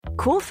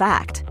Cool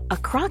fact, a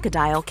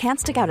crocodile can't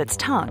stick out its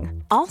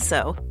tongue.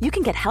 Also, you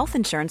can get health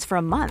insurance for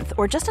a month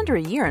or just under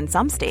a year in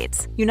some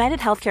states. United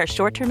Healthcare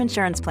short-term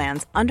insurance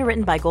plans,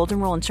 underwritten by Golden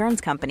Rule Insurance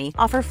Company,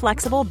 offer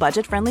flexible,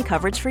 budget-friendly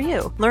coverage for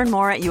you. Learn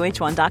more at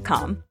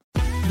uh1.com.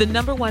 The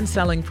number one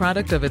selling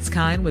product of its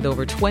kind with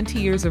over 20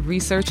 years of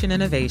research and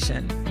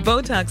innovation.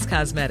 Botox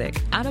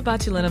Cosmetic, out of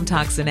botulinum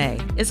toxin A,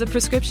 is a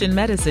prescription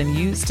medicine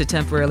used to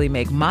temporarily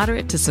make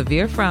moderate to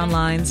severe frown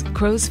lines,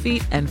 crow's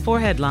feet, and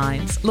forehead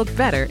lines look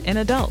better in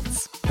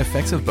adults.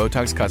 Effects of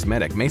Botox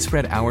Cosmetic may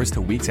spread hours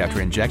to weeks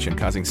after injection,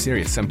 causing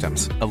serious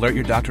symptoms. Alert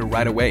your doctor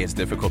right away as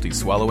difficulty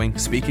swallowing,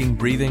 speaking,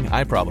 breathing,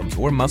 eye problems,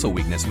 or muscle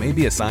weakness may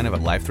be a sign of a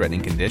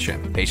life-threatening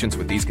condition. Patients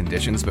with these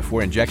conditions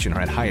before injection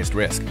are at highest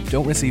risk.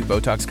 Don't receive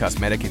Botox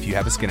Cosmetic if you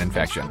have a skin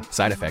infection.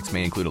 Side effects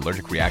may include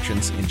allergic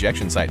reactions,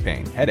 injection site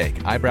pain, headache,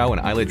 eyebrow and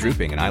eyelid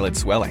drooping, and eyelid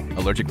swelling.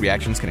 Allergic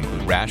reactions can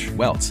include rash,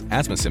 welts,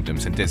 asthma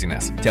symptoms, and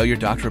dizziness. Tell your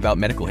doctor about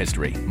medical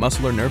history,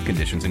 muscle or nerve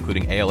conditions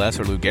including ALS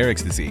or Lou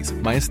Gehrig's disease,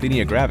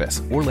 myasthenia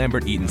gravis, or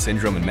Lambert-Eaton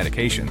syndrome, and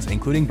medications,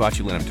 including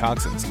botulinum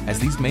toxins, as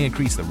these may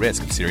increase the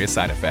risk of serious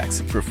side effects.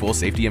 For full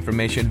safety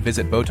information,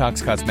 visit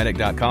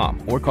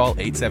BotoxCosmetic.com or call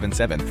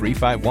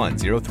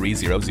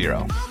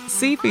 877-351-0300.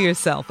 See for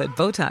yourself at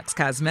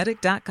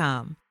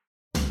BotoxCosmetic.com.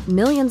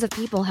 Millions of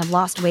people have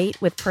lost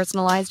weight with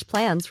personalized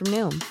plans from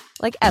Noom.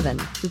 Like Evan,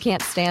 who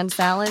can't stand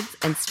salads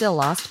and still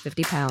lost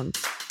 50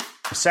 pounds.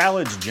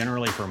 Salads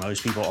generally for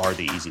most people are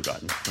the easy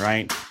button,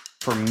 right?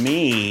 For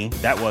me,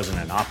 that wasn't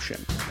an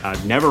option.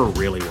 I never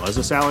really was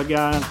a salad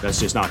guy. That's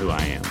just not who I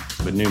am.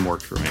 But Noom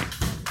worked for me.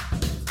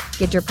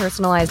 Get your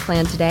personalized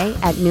plan today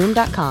at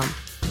Noom.com.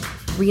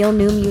 Real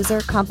Noom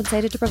user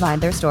compensated to provide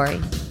their story.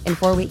 In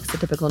 4 weeks, the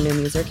typical Noom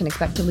user can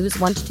expect to lose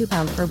 1 to 2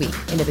 pounds per week.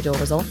 Individual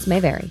results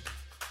may vary.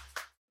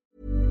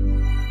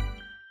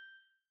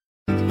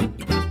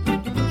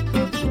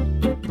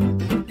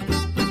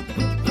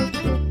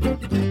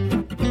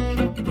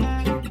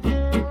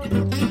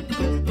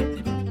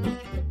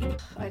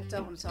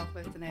 Talk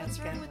about the nails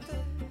again.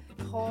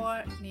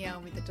 Poor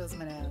Naomi that does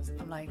my nails.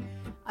 I'm like,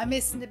 I'm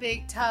missing the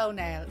big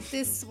toenail.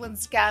 This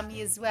one's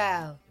scammy as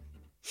well.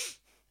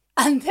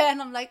 And then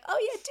I'm like, oh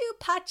yeah, do a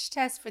patch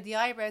test for the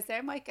eyebrows there.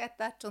 I might get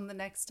that done the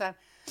next time.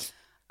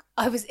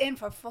 I was in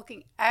for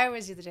fucking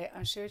hours the other day.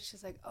 I'm sure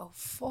she's like, oh,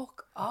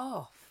 fuck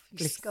off,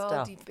 you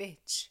scaldy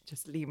bitch.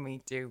 Just leave me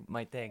do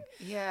my thing.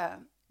 Yeah.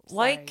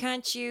 Why sorry.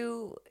 can't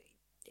you...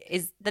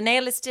 Is the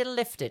nail is still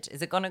lifted?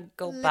 Is it going to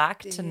go back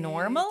to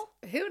normal?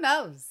 Who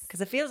knows?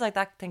 Because it feels like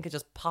that thing could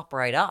just pop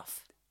right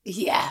off.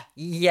 Yeah.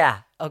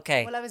 Yeah.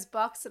 Okay. Well, I was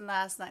boxing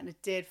last night and it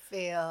did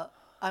feel...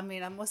 I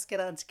mean, I must get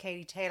on to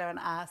Katie Taylor and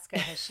ask her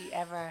has she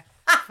ever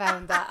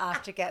found that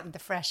after getting the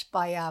fresh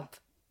biab.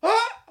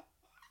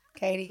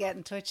 Katie, get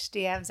in touch.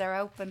 DMs are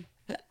open.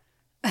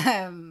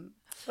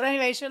 But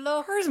anyway, sure,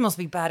 look. Hers must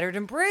be battered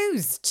and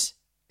bruised.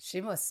 She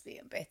must be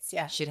in bits,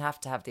 yeah. She'd have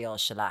to have the old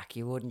shellac.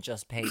 You wouldn't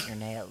just paint your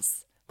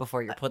nails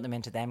before you're putting them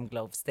into them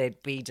gloves.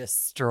 They'd be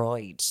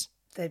destroyed.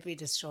 They'd be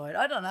destroyed.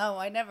 I don't know.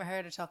 I never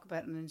heard her talk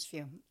about it in an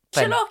interview.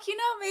 But sure, look, you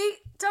know me.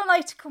 Don't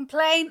like to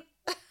complain.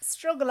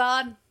 Struggle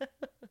on.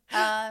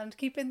 And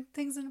keeping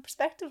things in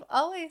perspective,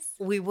 always.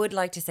 We would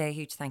like to say a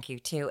huge thank you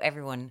to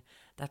everyone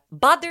that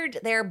bothered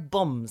their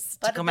bums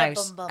to come out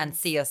and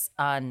see us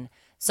on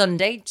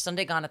Sunday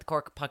gone at the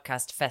Cork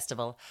Podcast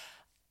Festival.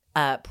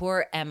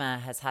 Poor Emma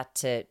has had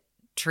to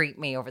treat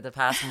me over the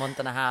past month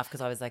and a half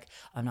because I was like,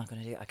 I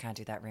can't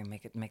do that room,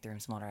 make the room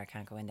smaller, I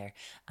can't go in there.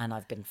 And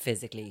I've been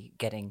physically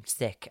getting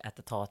sick at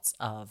the thoughts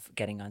of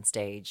getting on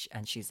stage.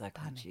 And she's like,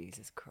 oh,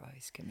 Jesus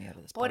Christ, get me out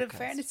of this podcast. But in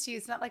fairness to you,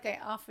 it's not like I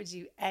offered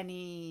you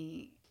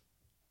any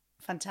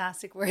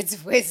fantastic words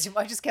of wisdom.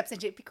 I just kept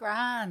saying, be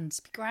grand.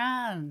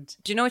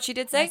 Do you know what she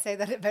did say? I say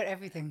that about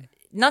everything.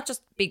 Not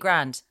just be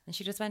grand. And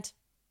she just went,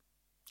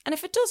 and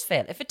if it does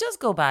fail, if it does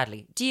go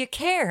badly, do you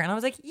care? And I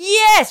was like,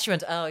 yes. She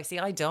went, oh, I see,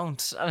 I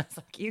don't. And I was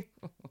like, you.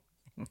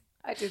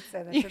 I did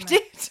say that. You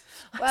did.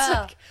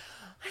 Well,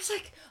 I was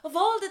like, of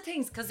all the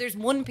things, because there's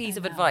one piece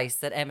of advice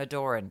that Emma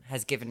Doran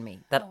has given me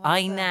that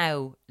I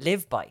now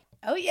live by.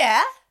 Oh,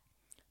 yeah?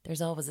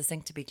 There's always a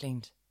sink to be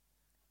cleaned.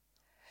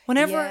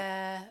 Whenever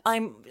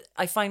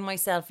I find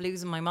myself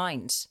losing my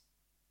mind,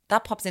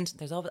 that pops into,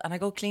 there's always, and I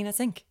go clean a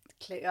sink.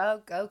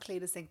 Go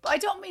clean a sink. But I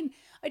don't mean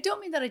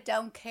that I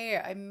don't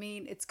care. I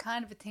mean, it's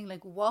kind of a thing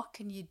like, what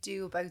can you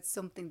do about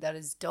something that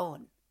is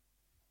done?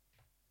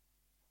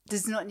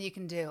 There's nothing you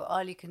can do.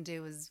 All you can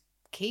do is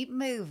keep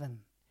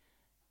moving.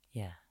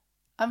 Yeah.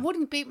 I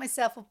wouldn't beat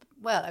myself up.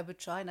 Well, I would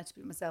try not to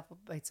beat myself up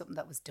about something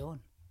that was done.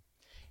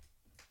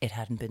 It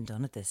hadn't been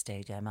done at this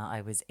stage, Emma. I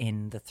was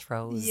in the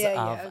throes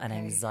of an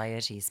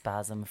anxiety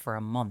spasm for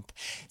a month.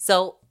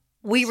 So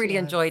we really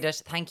enjoyed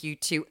it. Thank you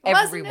to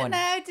everyone. Wasn't it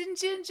now?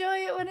 Didn't you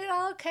enjoy it when it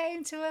all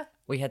came to it?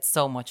 We had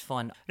so much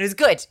fun. It was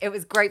good. It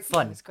was great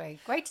fun. It was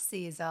great. Great to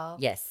see you all.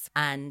 Yes.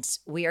 And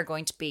we are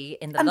going to be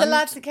in the And the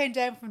lads that came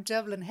down from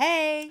Dublin.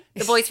 Hey.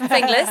 The boys from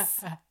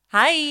Finglas.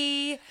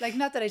 Hi. Like,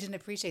 not that I didn't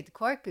appreciate the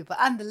Cork people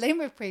and the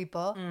Limerick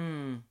people,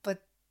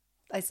 but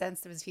I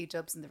sensed there was a few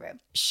dubs in the room.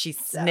 She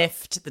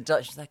sniffed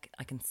the She's like,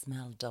 I can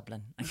smell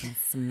Dublin. I can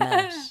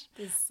smell it.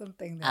 There's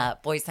something there.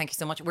 Boys, thank you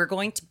so much. We're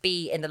going to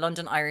be in the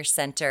London Irish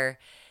Centre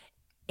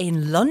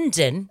in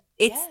London.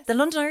 The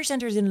London Irish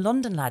Centre is in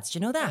London, lads. Do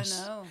you know that?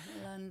 I know,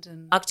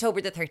 London.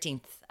 October the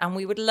 13th. And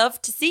we would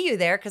love to see you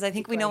there because I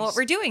think we know what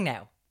we're doing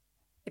now.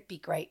 It'd be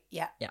great,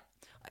 yeah. Yeah.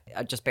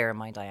 Just bear in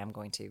mind, I am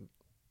going to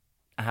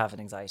have an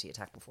anxiety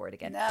attack before it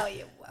again. No,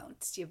 you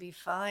won't. You'll be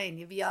fine.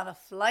 You'll be on a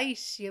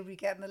flight. You'll be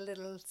getting a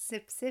little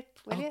sip,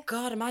 will you? Oh,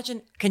 God,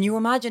 imagine. Can you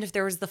imagine if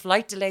there was the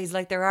flight delays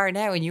like there are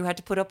now and you had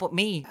to put up with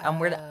me and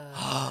we're like,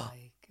 my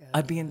God.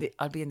 I'll be in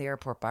the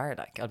airport bar,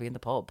 like I'll be in the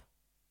pub.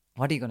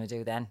 What are you going to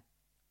do then?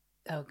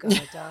 Oh, God,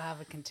 I don't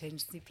have a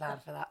contingency plan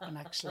for that one,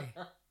 actually.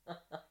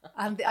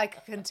 And I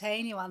could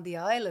contain you on the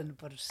island,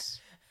 but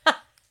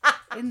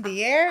in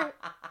the air?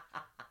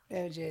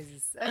 Oh,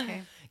 Jesus.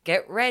 Okay.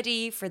 Get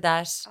ready for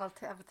that. I'll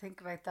have a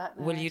think about that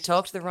now. Will you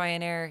talk to the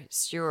Ryanair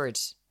steward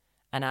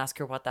and ask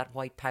her what that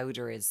white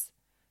powder is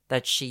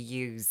that she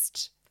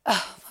used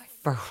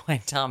for when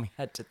Tommy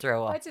had to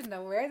throw up? I didn't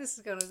know where this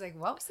was going. I was like,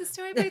 what was the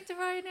story about the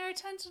Ryanair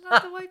attention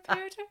on the white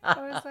powder?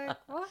 I was like,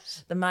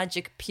 what? The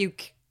magic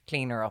puke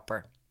cleaner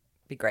upper.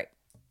 Be great.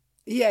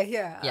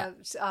 Yeah.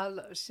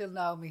 She'll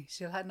know me.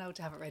 She'll know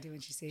to have it ready when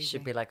she sees me.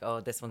 She'd be like, oh,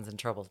 this one's in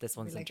trouble. This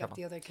one's in like trouble.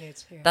 The other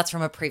kid here. That's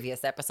from a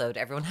previous episode.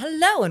 Everyone,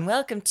 hello and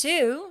welcome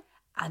to...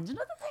 And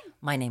another thing.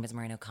 My name is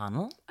Maureen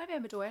O'Connell. I'm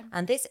Emma Doran.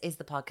 And this is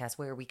the podcast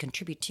where we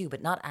contribute to,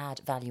 but not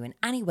add value in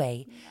any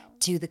way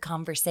to the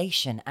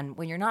conversation. And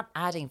when you're not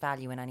adding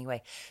value in any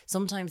way,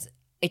 sometimes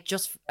I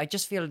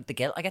just feel the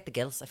guilt. I get the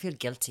guilt. I feel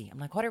guilty. I'm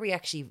like, what are we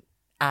actually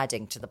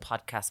adding to the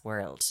podcast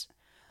world?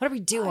 What are we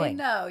doing? I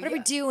know. What are we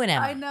doing,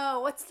 Emma? I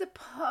know. What's the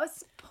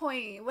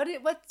point?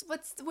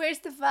 Where's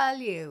the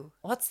value?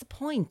 What's the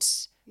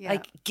point? Yeah.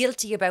 Like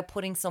guilty about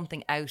putting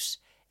something out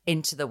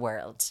into the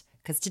world.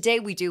 Because today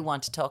we do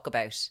want to talk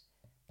about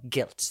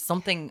guilt.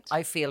 Something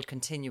I feel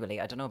continually.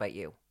 I don't know about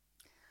you.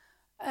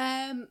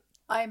 I'm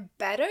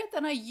better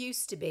than I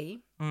used to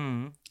be.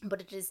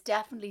 But it is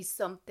definitely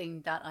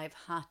something that I've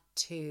had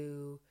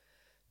to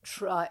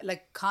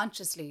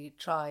consciously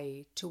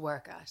try to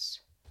work at.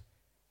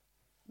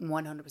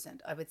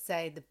 100%. I would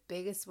say the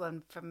biggest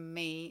one for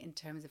me in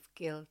terms of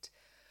guilt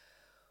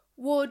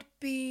would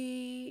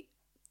be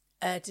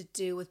to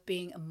do with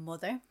being a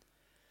mother.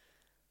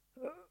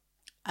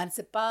 And it's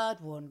a bad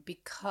one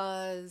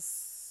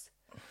because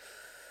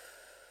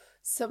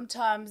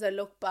sometimes I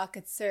look back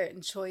at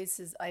certain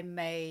choices I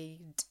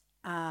made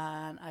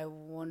and I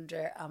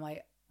wonder, am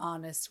I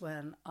honest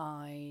when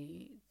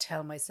I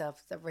tell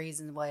myself the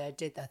reason why I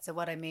did that? So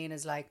what I mean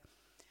is like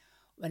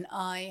when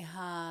I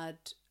had...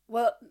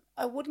 Well,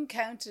 I wouldn't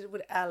count it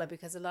with Ella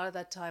because a lot of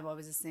that time I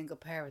was a single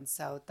parent,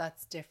 so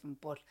that's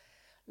different. But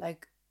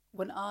like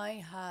when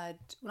I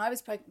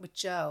was pregnant with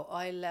Joe,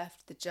 I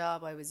left the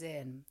job I was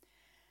in.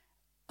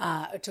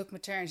 I took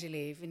maternity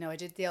leave. You know, I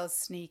did the old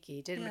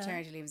sneaky,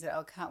 maternity leave and said,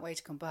 oh, can't wait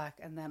to come back.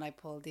 And then I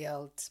pulled the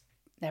old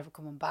never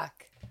coming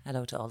back.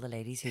 Hello to all the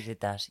ladies who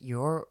did that.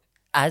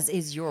 As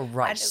is your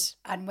right.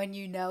 And when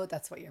you know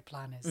that's what your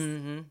plan is.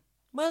 Mm-hmm.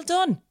 Well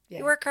done. Yeah.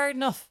 You work hard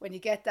enough. When you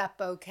get that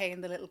bouquet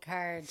and the little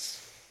card...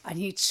 And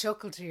you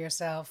chuckle to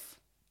yourself.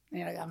 And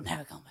you're like, I'm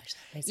never going back to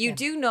that place again.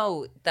 Do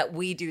know that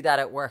we do that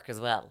at work as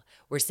well.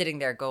 We're sitting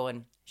there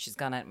going, she's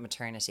gone out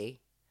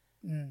maternity.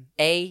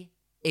 A,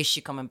 is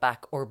she coming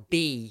back? Or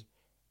B,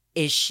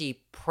 is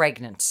she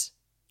pregnant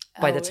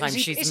by the time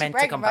she's meant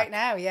to come back? Right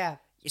now, yeah.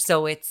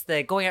 So it's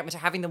the going out,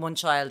 having the one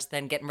child,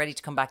 then getting ready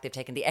to come back. They've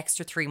taken the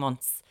extra 3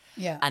 months.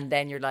 Yeah. And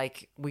then you're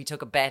like, we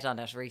took a bet on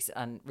it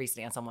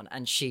recently on someone.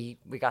 And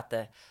we got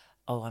the,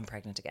 oh, I'm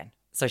pregnant again.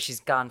 So she's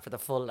gone for the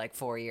full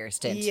 4-year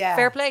stint. Yeah.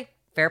 Fair play.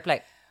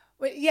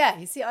 Well, yeah,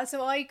 you see,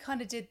 so I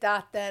kind of did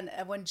that then.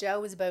 When Joe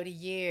was about a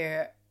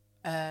year,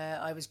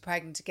 I was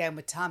pregnant again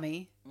with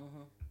Tommy.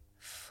 Mm-hmm.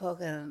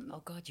 Fucking...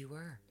 Oh, God, you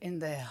were. In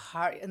the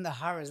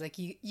horrors. Like,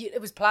 you, it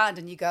was planned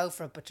and you go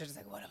for it, but you're just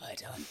like, what have I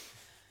done?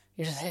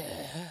 You're just like,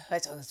 I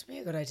thought this would be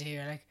a good idea.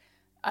 You're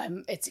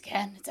like, it's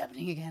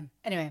happening again.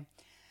 Anyway.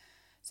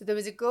 So there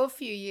was a good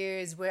few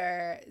years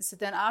where, so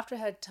then after I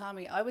had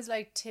Tommy, I was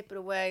like tipping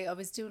away. I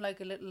was doing like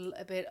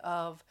a bit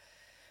of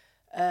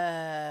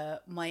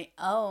my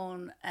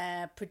own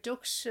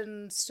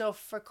production stuff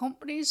for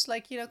companies,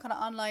 like, you know, kind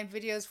of online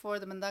videos for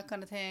them and that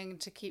kind of thing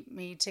to keep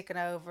me ticking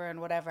over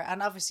and whatever.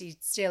 And obviously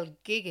still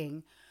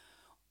gigging.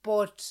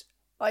 But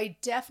I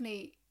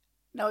definitely,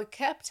 now I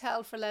kept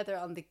hell for leather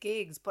on the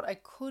gigs, but I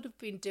could have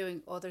been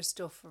doing other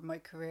stuff for my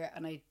career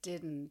and I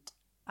didn't.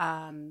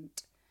 And...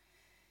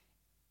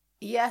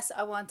 yes,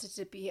 I wanted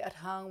to be at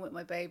home with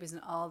my babies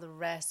and all the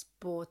rest,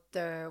 but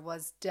there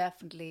was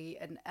definitely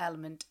an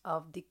element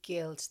of the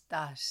guilt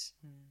that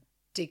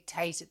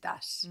dictated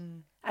that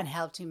and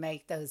helped me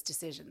make those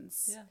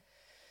decisions. Yeah.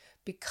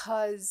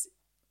 Because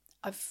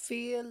I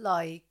feel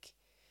like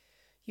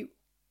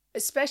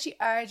especially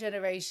our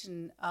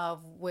generation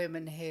of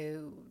women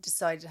who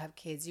decided to have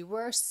kids, you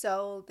were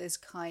sold this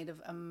kind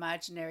of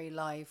imaginary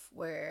life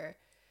where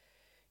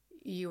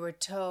you were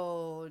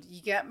told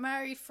you get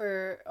married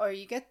or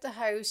you get the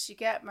house, you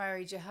get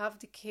married, you have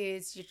the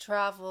kids, you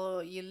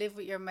travel, you live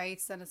with your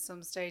mates, then at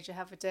some stage you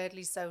have a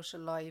deadly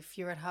social life,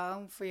 you're at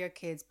home for your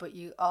kids, but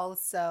you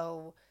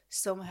also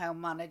somehow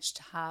manage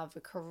to have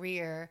a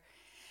career,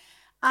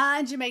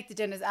 and you make the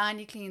dinners, and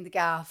you clean the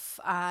gaff,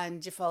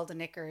 and you fold the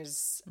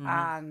knickers,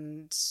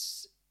 and,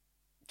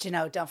 you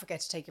know, don't forget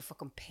to take your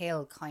fucking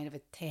pill, kind of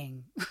a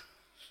thing.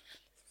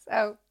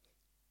 So,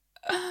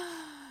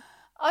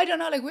 I don't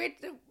know,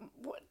 like,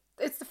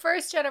 it's the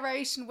first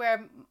generation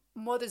where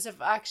mothers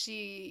have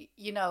actually,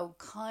 you know,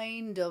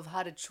 kind of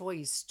had a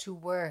choice to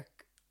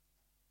work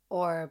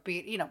or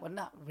be, you know, well,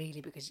 not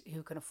really, because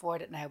who can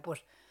afford it now, but,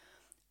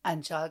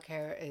 and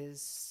childcare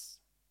is,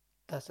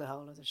 that's a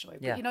whole other story.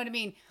 But you know what I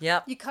mean?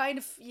 Yeah. You kind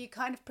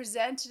of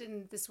present it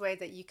in this way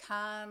that you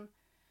can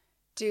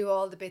do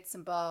all the bits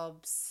and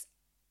bobs,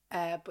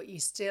 but you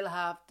still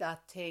have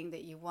that thing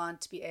that you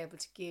want to be able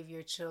to give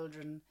your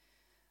children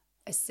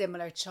a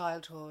similar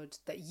childhood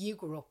that you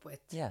grew up with.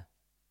 Yeah.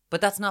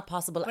 But that's not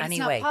possible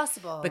anyway. It's not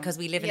possible. Because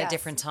we live in a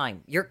different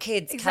time. Your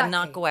kids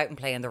cannot go out and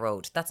play on the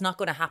road. That's not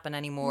going to happen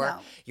anymore. No.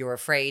 You're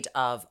afraid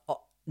of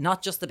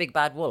not just the big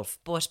bad wolf,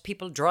 but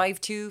people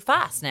drive too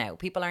fast now.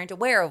 People aren't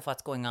aware of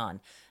what's going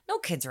on. No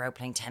kids are out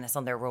playing tennis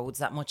on their roads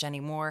that much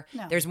anymore.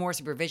 No. There's more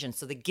supervision.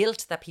 So the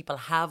guilt that people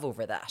have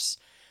over that,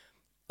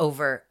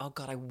 over, oh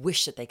God, I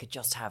wish that they could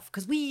just have,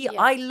 because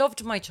I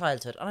loved my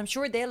childhood, and I'm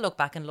sure they'll look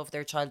back and love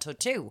their childhood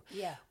too.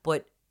 Yeah.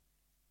 But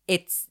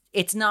it's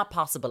not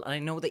possible, and I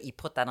know that you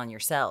put that on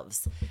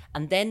yourselves.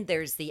 And then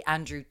there's the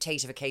Andrew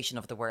Tate-ification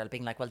of the world,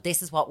 being like, well,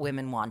 this is what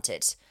women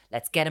wanted.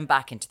 Let's get them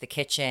back into the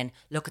kitchen.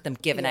 Look at them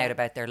giving out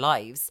about their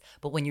lives.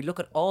 But when you look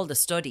at all the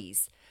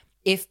studies,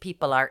 if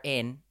people are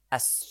in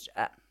a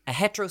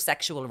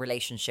heterosexual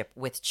relationship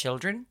with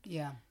children,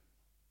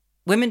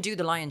 women do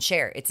the lion's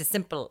share. It's as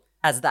simple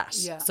as that.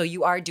 Yeah. So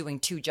you are doing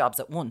two jobs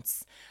at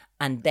once,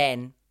 and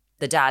then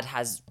the dad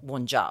has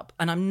one job.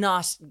 And I'm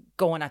not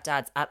going at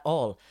dads at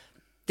all.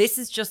 This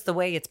is just the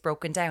way it's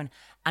broken down.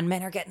 And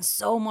men are getting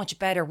so much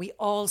better. We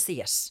all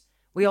see it.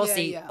 We all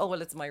see, oh,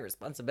 well, it's my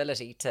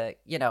responsibility to,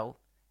 you know,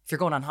 if you're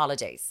going on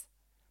holidays.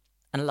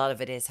 And a lot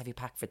of it is, have you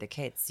packed for the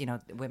kids? You know,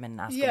 women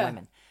ask the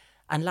women.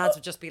 And lads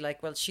would just be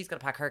like, well, she's got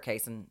to pack her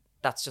case, and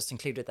that's just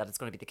included that it's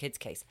going to be the kids'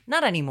 case.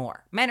 Not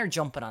anymore. Men are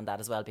jumping on that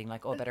as well, being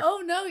like, oh, better.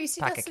 Oh, no, you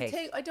see, that's the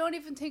thing. I don't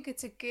even think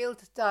it's a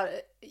guilt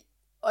that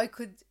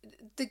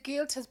the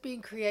guilt has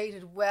been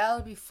created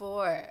well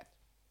before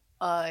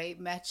I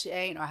met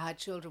Shane or had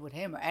children with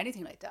him or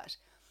anything like that.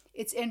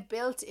 It's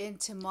inbuilt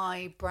into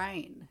my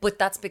brain. But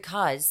that's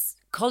because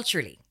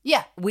culturally,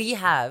 we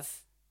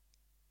have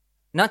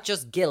not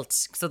just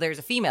guilt. So there's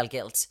a female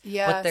guilt,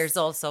 but there's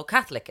also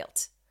Catholic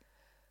guilt.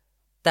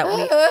 That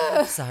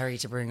I'm sorry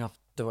to bring up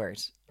the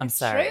word. It's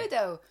sorry. True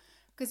though,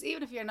 because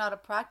even if you're not a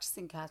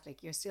practicing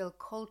Catholic, you're still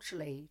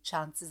culturally,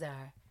 chances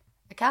are,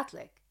 a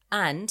Catholic.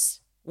 And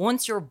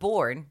once you're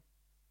born,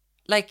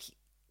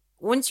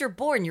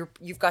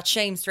 you've got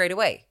shame straight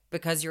away,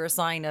 because you're a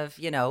sign of,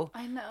 you know,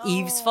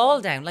 Eve's fall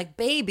down. Like,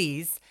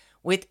 babies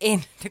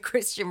within the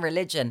Christian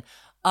religion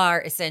are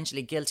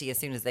essentially guilty as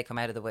soon as they come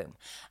out of the womb.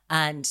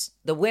 And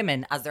the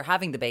women, as they're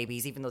having the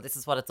babies, even though this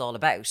is what it's all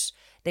about,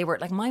 they were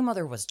like, my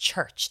mother was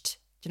churched.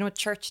 Do you know what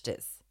churched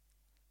is?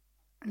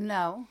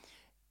 No.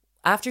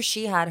 After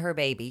she had her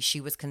baby,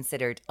 she was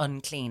considered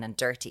unclean and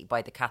dirty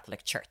by the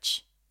Catholic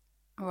Church.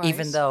 Right.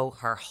 Even though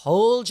her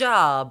whole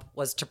job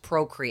was to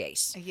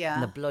procreate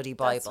in the bloody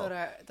Bible.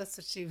 That's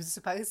what she was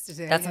supposed to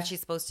do. That's what she's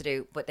supposed to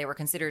do. But they were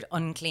considered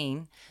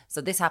unclean. So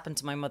this happened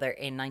to my mother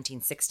in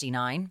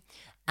 1969.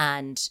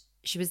 And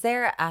she was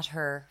there at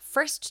her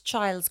first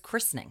child's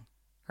christening.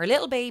 Her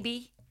little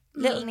baby,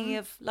 little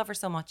Neve, love her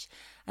so much.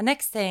 And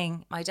next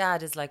thing, my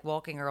dad is like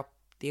walking her up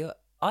the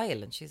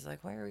aisle, and she's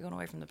like, why are we going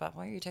away from the bath?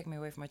 Why are you taking me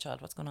away from my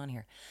child? What's going on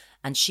here?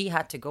 And she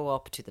had to go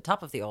up to the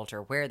top of the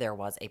altar where there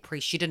was a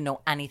priest. She didn't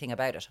know anything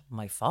about it.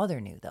 My father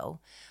knew, though,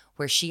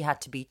 where she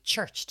had to be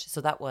churched.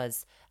 So that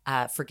was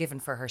forgiven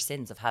for her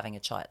sins of having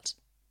a child.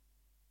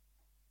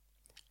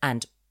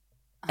 And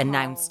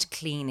announced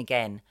clean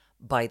again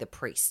by the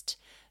priest.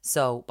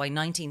 So by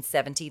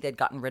 1970, they'd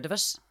gotten rid of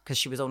it, because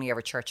she was only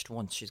ever churched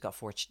once. She's got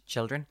 4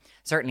 children,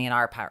 certainly in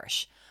our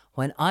parish.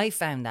 When I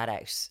found that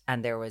out,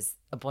 and there was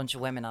a bunch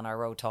of women on our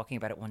road talking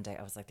about it one day,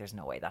 I was like, there's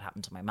no way that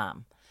happened to my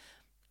mom.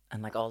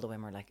 And like all the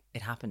women were like,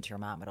 it happened to your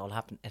mom.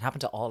 It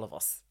happened to all of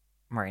us,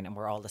 Maureen, and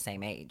we're all the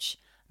same age.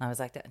 And I was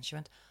like that. And she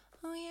went,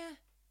 oh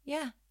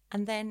yeah.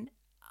 And then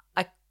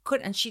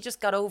and she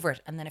just got over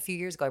it. And then a few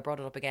years ago, I brought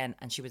it up again,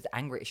 and she was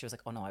angry. She was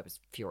like, oh no, I was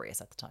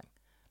furious at the time.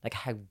 Like,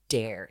 how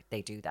dare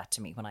they do that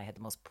to me when I had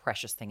the most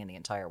precious thing in the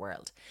entire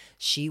world?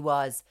 She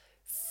was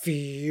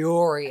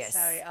furious.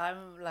 Sorry,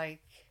 I'm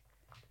like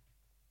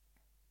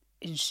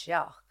in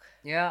shock.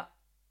 Yeah.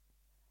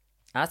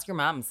 Ask your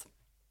mums.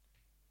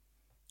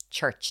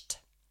 Churched.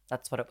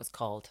 That's what it was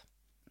called.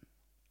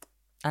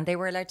 And they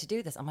were allowed to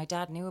do this. And my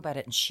dad knew about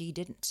it and she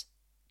didn't.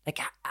 Like,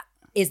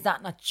 is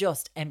that not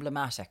just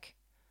emblematic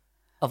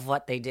of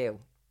what they do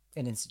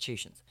in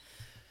institutions?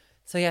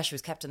 So yeah, she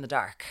was kept in the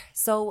dark.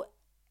 So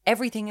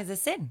everything is a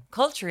sin.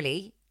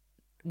 Culturally,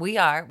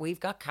 we've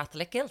got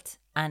Catholic guilt.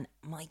 And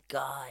my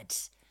God,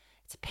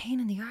 it's a pain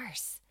in the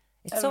arse.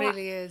 It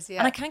really is, yeah.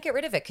 And I can't get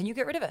rid of it. Can you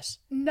get rid of it?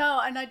 No,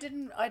 and I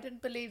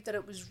didn't believe that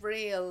it was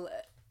real.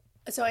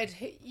 So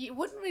you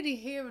wouldn't really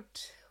hear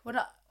it when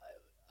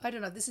I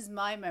don't know, this is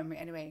my memory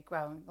anyway,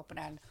 growing up in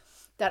Ireland,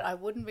 that I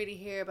wouldn't really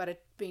hear about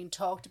it being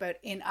talked about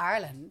in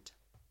Ireland.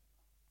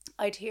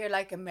 I'd hear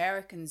like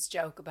Americans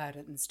joke about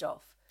it and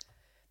stuff.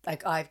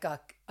 Like I've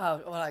got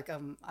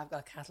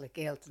Catholic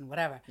guilt and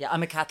whatever. Yeah,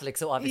 I'm a Catholic,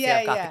 so obviously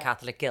I've got the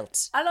Catholic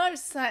guilt. And I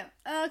was just like,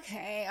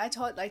 okay, I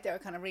thought like they were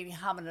kind of really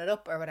hamming it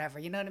up or whatever.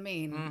 You know what I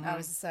mean? Mm-hmm. I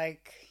was just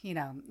like, you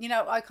know,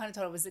 I kind of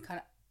thought it was kind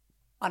of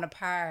on a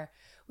par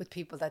with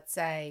people that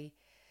say,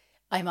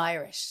 I'm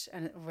Irish,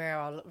 and we're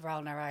all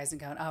rolling our eyes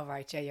and going, oh,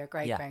 right, yeah, your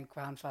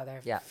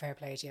great-grandfather, fair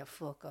play to you,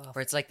 fuck off.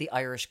 Or it's like the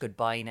Irish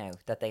goodbye now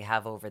that they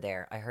have over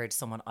there. I heard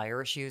someone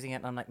Irish using it,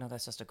 and I'm like, no,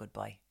 that's just a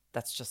goodbye.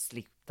 That's just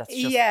sleep. That's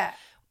just... Yeah.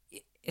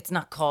 It's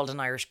not called an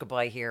Irish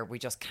goodbye here. We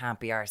just can't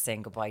be arsed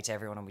saying goodbye to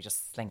everyone and we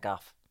just slink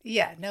off.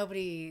 Yeah,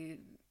 nobody...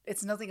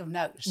 It's nothing of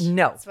note.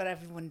 No. That's what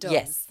everyone does.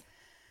 Yes.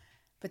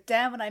 But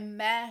then when I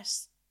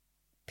met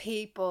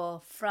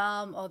people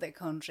from other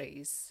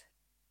countries...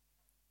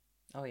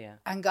 Oh, yeah.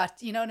 And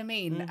got, you know what I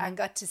mean? Mm-hmm. And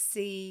got to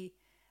see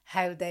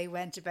how they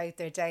went about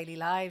their daily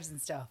lives and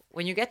stuff.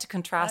 When you get to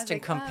contrast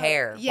and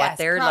compare what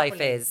their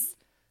life is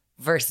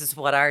versus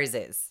what ours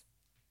is.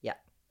 Yeah.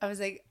 I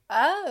was like,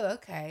 oh,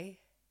 okay.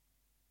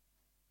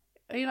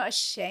 Are you not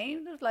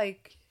ashamed of,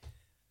 like,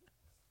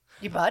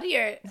 your body?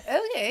 Or,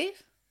 okay,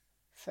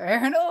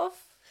 fair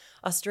enough.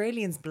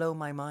 Australians blow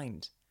my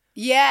mind.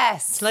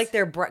 Yes. It's like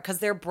because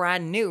they're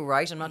brand new,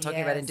 right? I'm not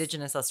talking about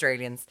Indigenous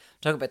Australians.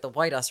 I'm talking about the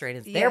white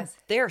Australians.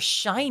 They're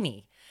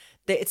shiny.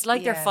 It's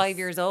like they're 5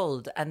 years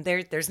old and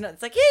there's no,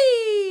 it's like,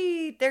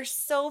 yay! They're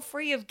so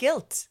free of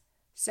guilt.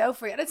 So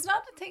free. And it's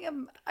not a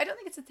thing, I don't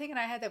think it's a thing in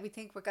our head that we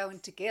think we're going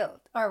to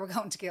guilt. Or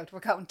we're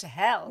going to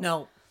hell.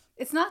 No.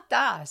 It's not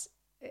that.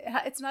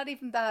 It's not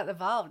even that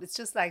evolved. It's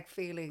just like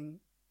feeling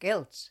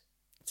guilt.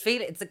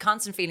 It's a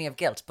constant feeling of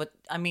guilt. But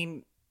I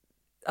mean...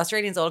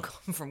 Australians all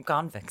come from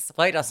convicts.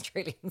 White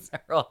Australians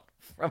are all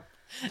from...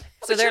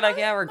 So they're like,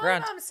 yeah, we're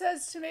grand. My mum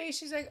says to me,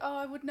 she's like, oh,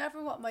 I would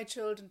never want my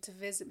children to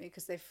visit me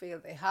because they feel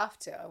they have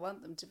to. I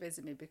want them to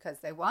visit me because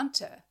they want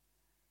to. And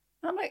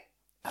I'm like,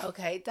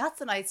 okay,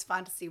 that's a nice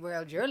fantasy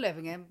world you're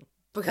living in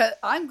because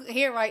I'm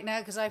here right now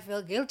because I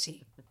feel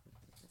guilty.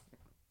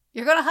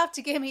 You're going to have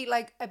to give me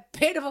like a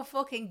bit of a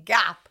fucking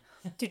gap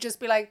to just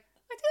be like,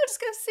 I think I'll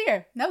just go see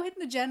her. No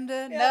hidden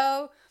agenda.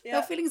 No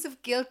feelings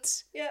of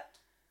guilt. Yeah.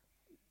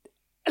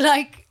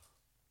 Like,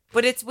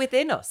 but it's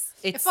within us.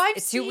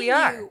 It's who we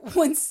are. You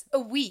once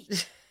a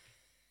week,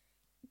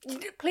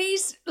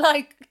 please,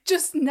 like,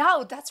 just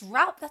know that's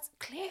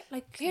clear.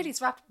 Like, clearly,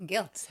 it's wrapped in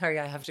guilt. Sorry,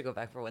 I have to go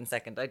back for 1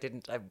 second.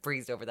 I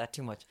breezed over that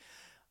too much.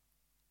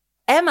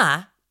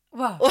 Emma,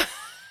 what?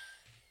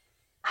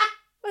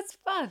 What's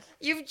fun?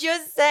 You've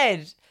just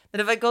said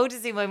that if I go to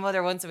see my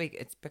mother once a week,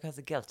 it's because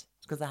of guilt.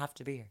 It's because I have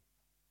to be here.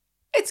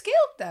 It's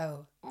guilt,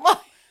 though.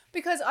 What?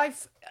 Because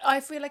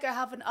I feel like I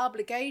have an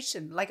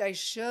obligation. Like I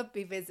should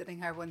be visiting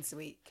her once a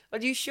week.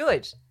 Well, you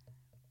should.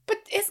 But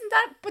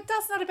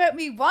that's not about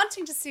me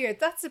wanting to see her.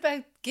 That's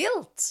about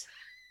guilt.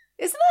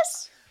 Isn't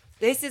it?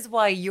 This is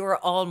why you're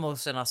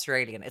almost an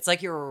Australian. It's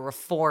like you're a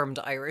reformed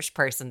Irish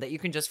person that you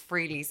can just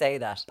freely say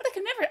that. But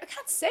I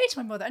can't say it to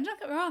my mother. And don't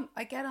get me wrong,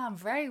 I get on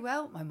very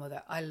well with my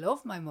mother. I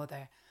love my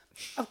mother.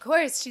 Of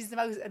course, she's the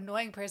most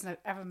annoying person I've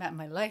ever met in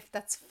my life.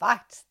 That's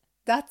fact.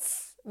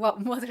 That's what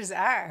mothers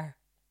are.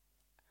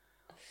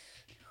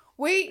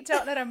 We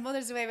don't let our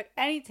mothers away with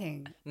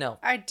anything. No.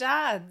 Our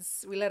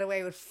dads, we let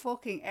away with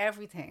fucking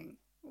everything.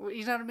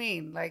 You know what I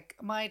mean? Like,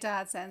 my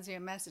dad sends me a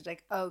message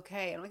like,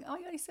 okay. I'm like, oh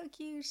my God, he's so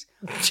cute.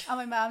 And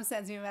my mom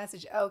sends me a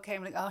message, okay.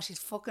 I'm like, oh, she's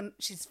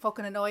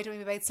fucking annoyed with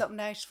me about something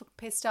now. She's fucking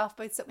pissed off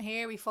about something.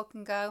 Here we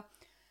fucking go.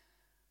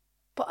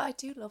 But I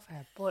do love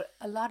her. But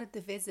a lot of the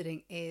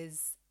visiting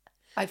is,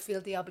 I feel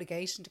the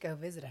obligation to go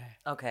visit her.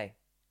 Okay.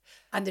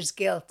 And there's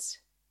guilt.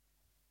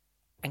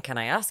 And can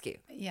I ask you?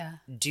 Yeah.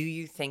 Do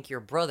you think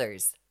your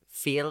brothers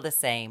feel the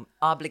same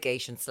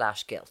obligation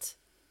 / guilt?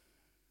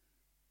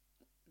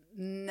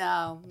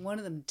 No, one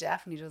of them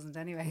definitely doesn't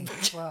anyway.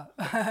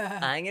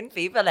 Hanging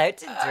people out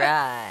to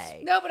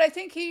dry. No, but I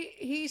think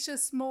he's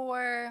just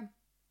more...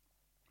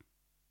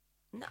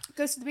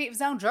 goes to the beat of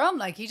his own drum.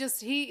 Like he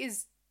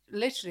is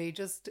literally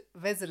just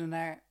visiting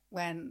her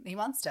when he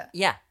wants to.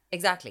 Yeah,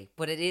 exactly.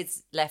 But it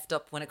is left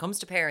up when it comes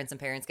to parents and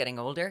parents getting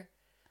older.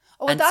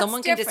 Oh, and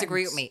someone can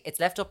disagree with me.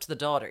 It's left up to the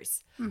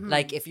daughters. Mm-hmm.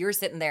 Like if you're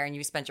sitting there and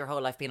you spent your whole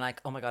life being like,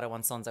 oh my God, I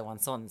want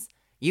sons.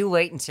 You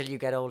wait until you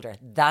get older.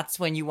 That's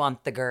when you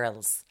want the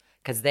girls.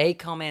 Because they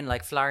come in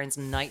like Florence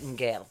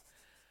Nightingale.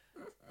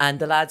 And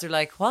the lads are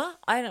like, what?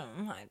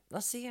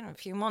 I'll see you in a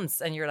few months.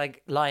 And you're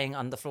like lying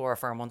on the floor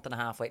for a month and a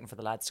half waiting for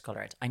the lads to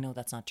colour it. I know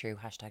that's not true.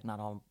 # not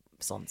all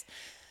sons.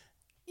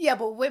 Yeah,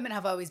 but women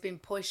have always been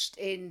pushed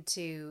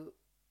into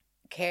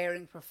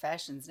caring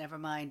professions. Never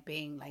mind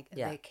being like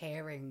the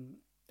caring...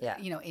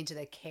 into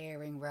the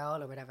caring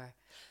role or whatever.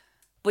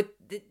 But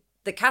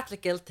the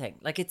Catholic guilt thing,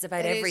 like it's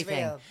about It is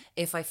everything. real.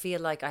 If I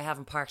feel like I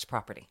haven't parked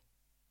properly.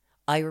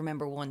 I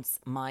remember once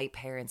my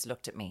parents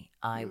looked at me.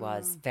 I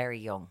was very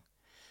young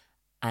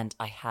and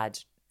I had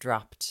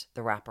dropped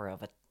the wrapper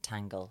of a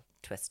Tangle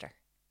Twister.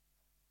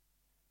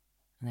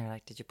 And they were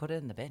like, did you put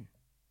it in the bin?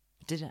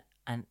 I didn't.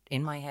 And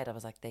in my head, I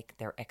was like,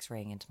 they're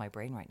x-raying into my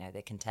brain right now.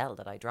 They can tell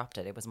that I dropped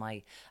it. It was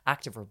my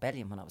act of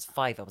rebellion when I was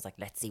 5. I was like,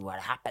 let's see what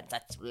happens.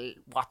 Let's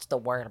watch the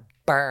world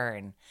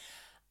burn.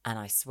 And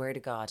I swear to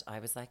God, I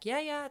was like,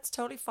 yeah, it's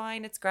totally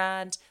fine. It's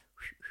grand.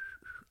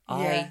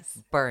 I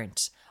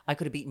burnt. I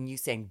could have beaten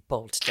Usain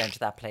Bolt down to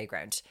that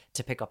playground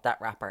to pick up that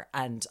wrapper.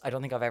 And I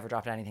don't think I've ever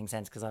dropped anything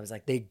since because I was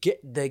like,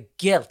 the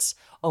guilt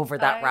over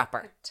that wrapper.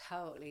 I could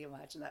totally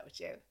imagine that with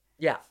you.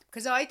 Yeah.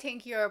 Because I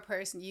think you're a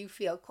person, you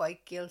feel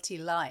quite guilty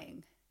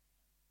lying.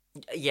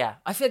 Yeah.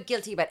 I feel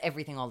guilty about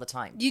everything all the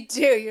time. You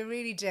do, you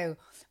really do.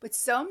 But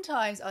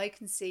sometimes I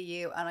can see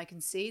you and I can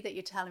see that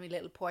you're telling me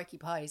little porky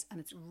pies and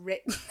it's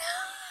written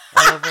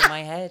All over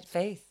my head.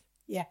 Faith.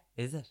 Yeah.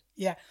 Is it?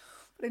 Yeah.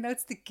 But I know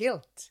it's the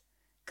guilt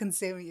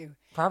consuming you.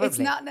 Probably. It's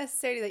not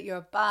necessarily that you're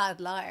a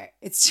bad liar.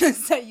 It's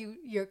just that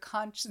your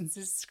conscience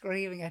is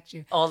screaming at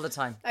you. All the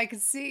time. I can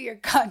see your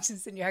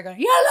conscience in your head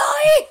going, you're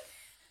lying!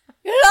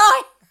 You're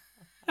lying!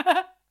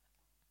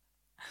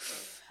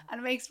 And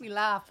it makes me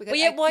laugh. Because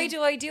Why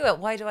do I do it?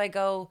 Why do I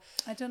go?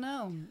 I don't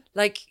know.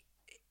 Like,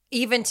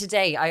 even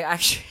today, I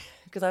actually...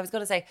 Because I was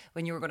going to say,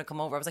 when you were going to come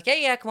over, I was like,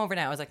 yeah, come over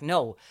now. I was like,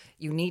 no,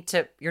 you need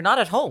to... You're not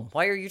at home.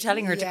 Why are you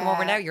telling her to come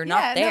over now? You're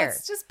not there. No,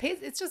 it's just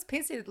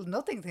pissy little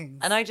nothing things.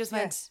 And I just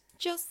went,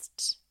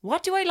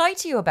 what do I lie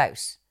to you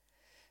about?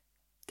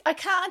 I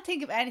can't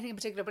think of anything in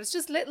particular, but it's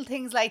just little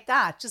things like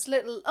that. Just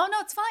little, oh no,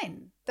 it's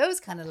fine.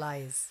 Those kind of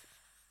lies.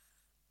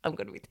 I'm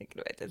going to be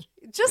thinking about it.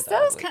 Just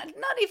those kind,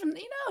 not even,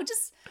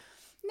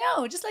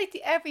 just like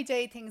the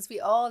everyday things we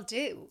all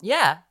do.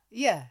 Yeah.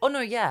 Yeah. Oh, no,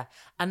 yeah.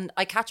 And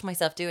I catch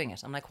myself doing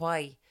it. I'm like,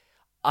 why?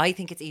 I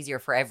think it's easier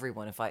for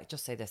everyone if I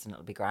just say this and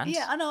it'll be grand.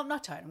 Yeah, I know, I'm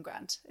not tired, I'm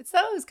grand. It's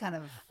those kind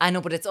of... I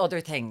know, but it's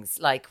other things.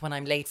 Like when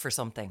I'm late for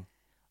something.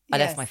 I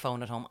left my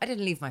phone at home. I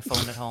didn't leave my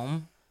phone at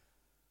home.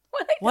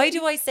 Why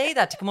do I say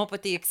that to come up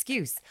with the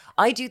excuse?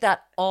 I do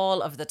that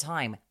all of the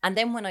time. And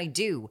then when I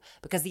do,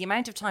 because the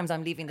amount of times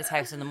I'm leaving this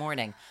house in the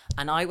morning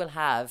and I will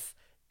have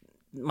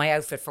my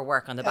outfit for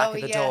work on the back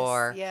of the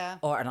door,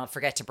 and I'll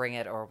forget to bring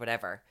it or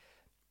whatever,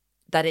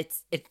 that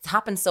it's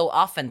happened so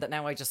often that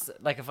now I just,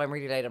 like, if I'm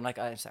really late, I'm like,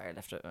 I'm sorry, I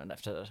left it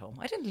at home.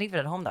 I didn't leave it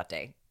at home that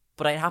day,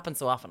 but it happens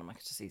so often. I'm like,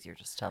 it's just easier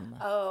just to tell them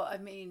that. Oh, I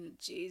mean,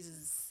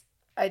 Jesus.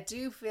 I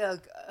do feel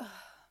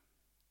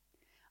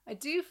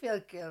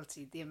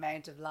guilty the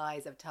amount of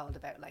lies I've told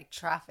about like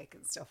traffic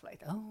and stuff like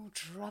that. Oh,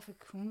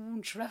 traffic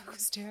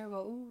was terrible.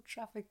 Oh,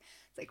 traffic.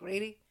 It's like,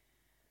 really?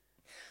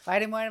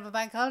 Friday morning of a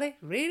bank holiday?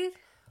 Really?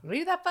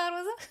 Really that bad,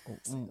 was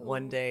it?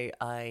 One day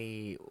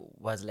I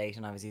was late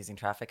and I was using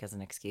traffic as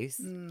an excuse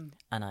and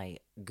I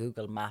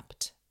Google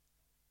mapped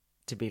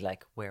to be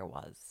like, where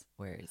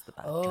is the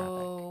bad traffic?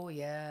 Oh,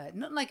 yeah.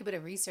 Nothing like a bit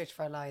of research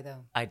for a lie,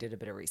 though. I did a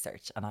bit of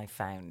research and I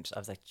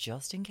was like,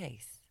 just in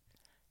case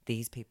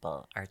these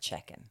people are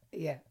checking.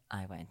 Yeah.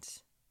 I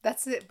went.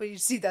 That's it. But you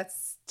see,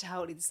 that's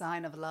totally the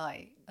sign of a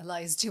lie. A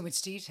lie is too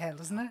much detail,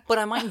 isn't it? But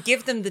I might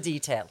give them the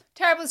detail.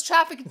 Terrible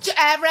traffic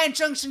around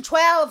Junction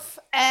 12.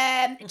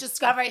 It just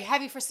got very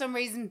heavy for some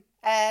reason.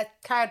 Car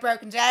had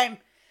broken down.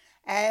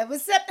 It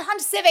was the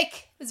Honda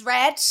Civic. It was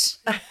red. It's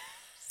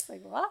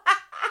like, what?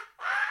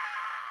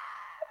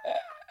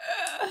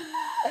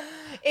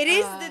 It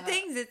is the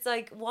things. It's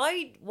like,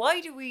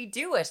 why do we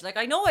do it? Like,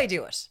 I know I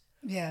do it.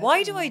 Yeah.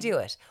 Why do I do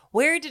it?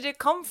 Where did it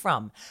come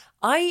from?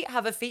 I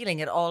have a feeling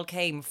it all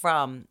came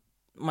from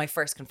my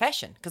first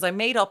confession because I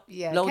made up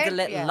loads of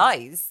little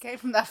lies. Came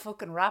from that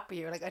fucking rapper.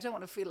 You're like, I don't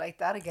want to feel like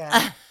that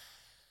again.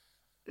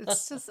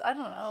 It's just, I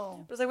don't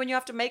know. It's like when you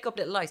have to make up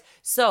little lies.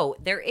 So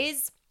there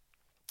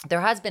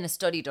has been a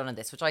study done on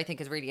this, which I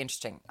think is really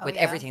interesting with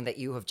everything that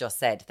you have just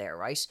said there,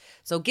 right?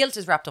 So guilt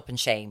is wrapped up in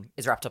shame,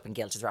 is wrapped up in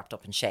guilt, is wrapped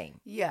up in shame.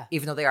 Yeah.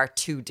 Even though they are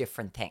two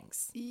different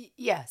things.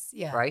 Yes,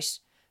 yeah. Right?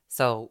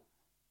 So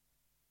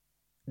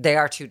there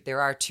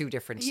are two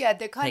different Yeah,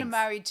 they're kind things. of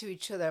married to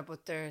each other,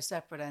 but they're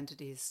separate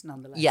entities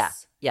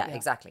nonetheless. Yeah,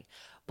 exactly.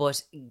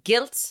 But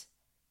guilt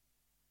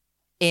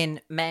in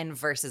men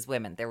versus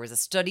women, there was a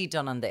study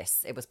done on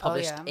this. It was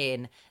published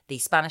in the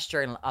Spanish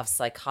Journal of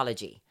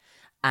Psychology.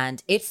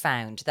 And it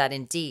found that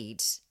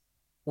indeed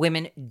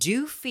women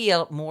do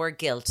feel more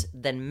guilt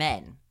than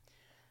men.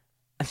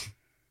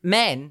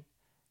 Men,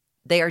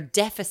 they are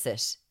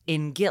deficit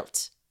in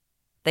guilt.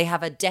 They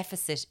have a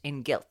deficit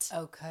in guilt.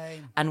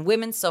 Okay. And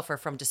women suffer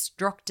from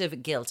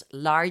destructive guilt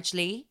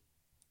largely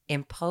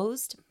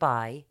imposed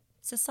by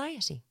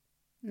society.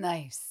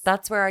 Nice.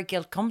 That's where our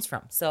guilt comes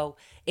from. So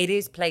it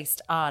is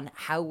placed on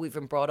how we've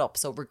been brought up.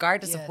 So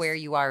regardless of where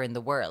you are in the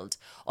world,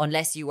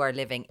 unless you are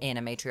living in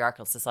a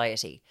matriarchal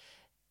society,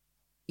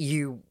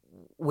 you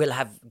will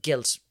have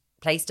guilt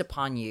placed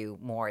upon you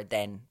more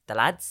than the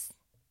lads.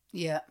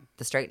 Yeah.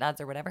 The straight lads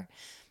or whatever.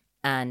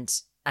 And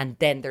And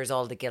then there's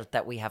all the guilt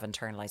that we have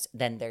internalized.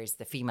 Then there's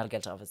the female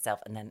guilt of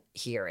itself. And then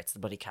here it's the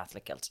bloody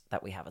Catholic guilt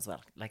that we have as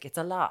well. Like, it's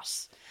a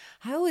lot.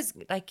 How is,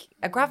 like,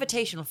 a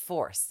gravitational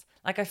force?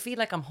 Like, I feel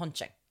like I'm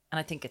hunching. And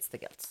I think it's the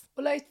guilt.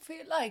 Well, I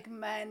feel like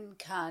men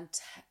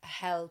can't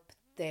help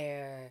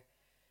their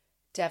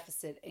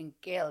deficit in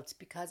guilt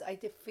because I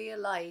feel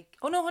like...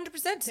 Oh, no,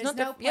 100%. There's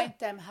no point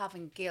them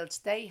having guilt.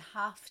 They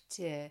have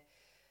to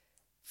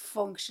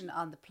function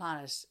on the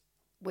planet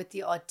with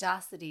the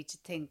audacity to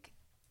think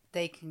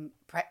they can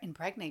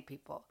impregnate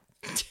people.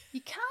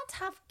 You can't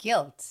have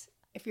guilt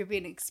if you're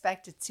being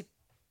expected to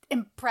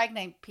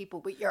impregnate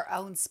people with your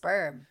own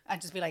sperm and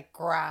just be like,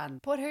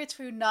 grand. Put her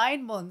through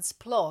 9 months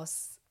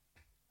plus.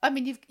 I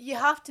mean, you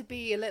have to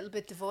be a little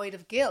bit devoid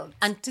of guilt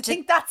and to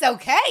think that's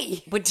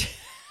okay. But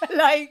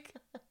like,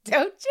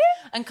 don't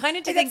you? And kind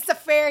of to think it's a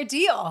fair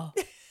deal.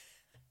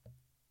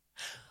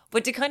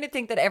 But to kind of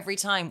think that every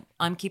time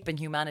I'm keeping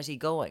humanity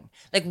going.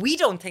 Like, we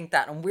don't think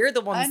that, and we're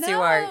the ones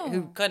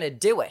who kind of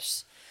do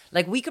it.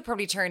 Like, we could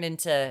probably turn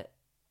into...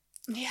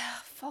 Yeah,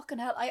 fucking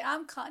hell. I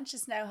am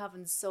conscious now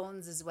having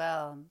sons as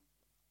well.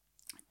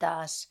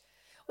 That...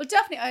 Well,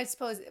 definitely, I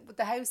suppose, with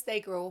the house they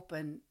grew up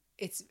in,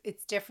 it's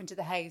different to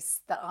the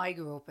house that I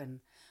grew up in.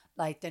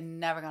 Like, they're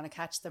never going to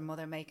catch their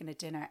mother making a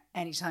dinner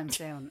anytime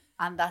soon.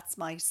 And that's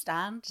my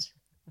stand.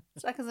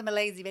 It's not because I'm a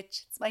lazy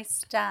bitch. It's my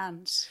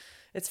stand.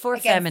 It's for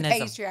against feminism.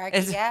 The patriarchy,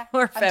 it's yeah.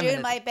 For I'm feminism.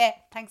 doing my bit.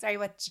 Thanks very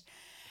much.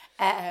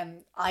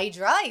 I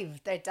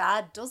drive. Their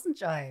dad doesn't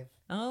drive.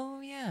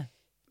 Oh, yeah.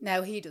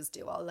 Now he does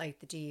do all like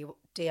the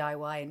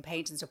DIY and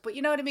paint and stuff. But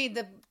you know what I mean?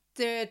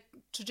 The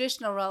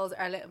traditional roles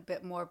are a little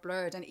bit more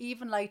blurred. And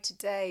even like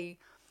today,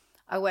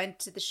 I went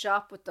to the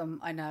shop with them.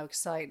 I know,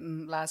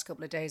 exciting last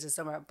couple of days of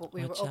summer. But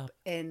we were up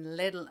in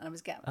Lidl and I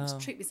was to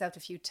treat myself to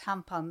a few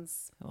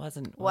tampons. It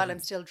wasn't. While I'm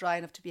still dry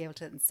enough to be able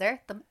to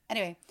insert them.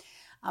 Anyway,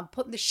 I'm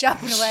putting the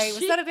shopping away.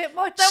 Was that a bit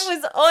much? That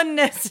was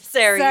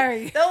unnecessary.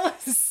 Sorry. That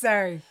was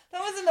sorry. That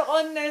was an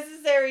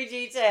unnecessary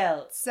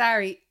detail.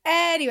 Sorry.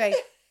 Anyway,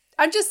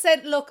 I'm just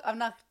saying, look, I'm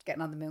not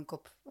getting on the moon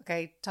cup.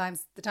 Okay,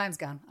 the time's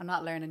gone. I'm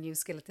not learning a new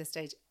skill at this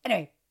stage.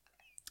 Anyway,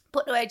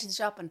 putting away to the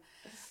shopping.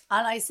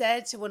 And I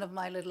said to one of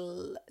my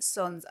little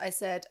sons, I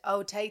said,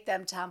 oh, take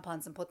them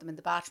tampons and put them in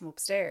the bathroom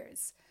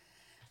upstairs.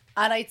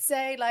 And I'd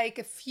say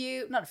like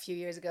not a few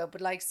years ago,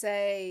 but like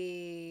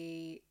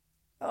say...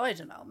 Oh, I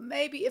don't know.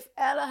 Maybe if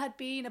Ella had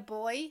been a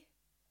boy,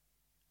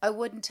 I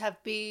wouldn't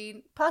have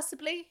been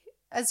possibly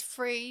as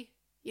free.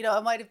 You know, I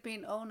might have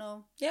been,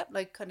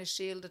 like kind of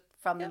shielded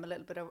from them a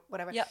little bit or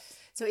whatever. Yep.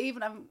 So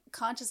even I'm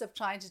conscious of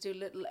trying to do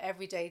little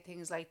everyday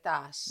things like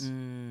that.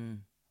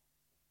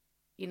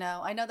 You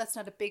know, I know that's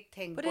not a big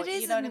thing, but it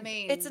is, you know what I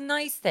mean? It's a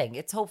nice thing.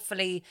 It's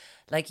hopefully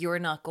like you're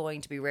not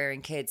going to be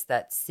rearing kids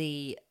that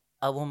see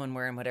a woman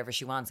wearing whatever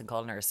she wants and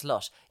calling her a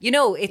slut. You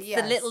know, it's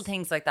the little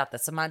things like that, the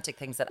semantic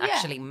things that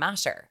actually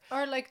matter.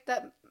 Or like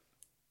that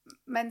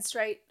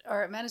menstruating.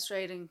 A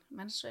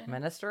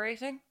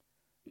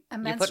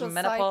You're putting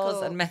menopause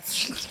cycle. and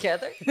menstruation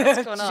together?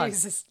 What's going on?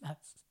 Jesus,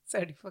 it's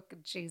only fucking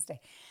Tuesday.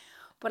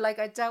 But like,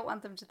 I don't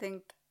want them to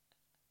think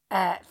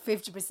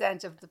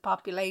 50% of the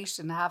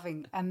population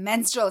having a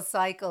menstrual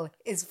cycle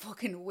is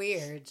fucking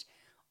weird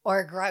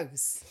or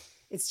gross.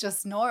 It's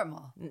just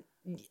normal.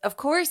 Of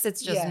course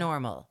it's just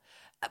normal.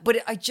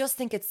 But I just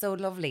think it's so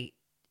lovely.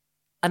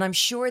 And I'm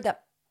sure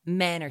that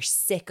men are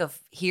sick of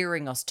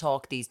hearing us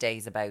talk these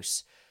days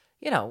about,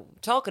 you know,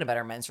 talking about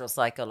our menstrual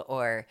cycle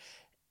or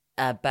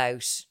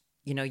about,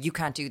 you know, you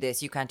can't do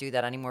this, you can't do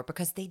that anymore,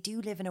 because they do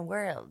live in a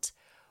world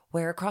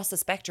where across the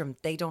spectrum,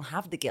 they don't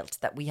have the guilt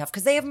that we have,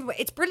 because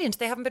it's brilliant.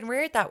 They haven't been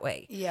reared that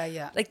way.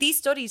 Yeah. Like these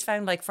studies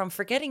found, like from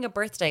forgetting a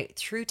birthday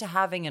through to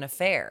having an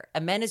affair,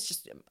 a man's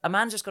just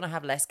going to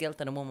have less guilt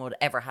than a woman would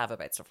ever have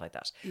about stuff like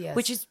that. Yes.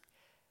 Which is,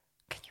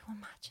 can you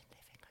imagine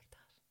living like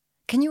that?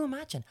 Can you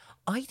imagine?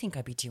 I think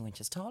I'd be 2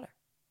 inches taller.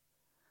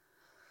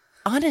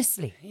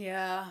 Honestly.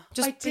 Yeah.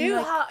 Just I do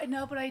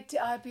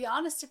I'll be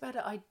honest about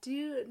it. I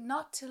do,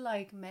 not to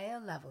like male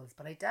levels,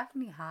 but I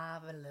definitely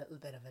have a little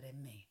bit of it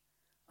in me.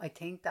 I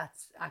think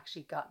that's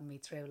actually gotten me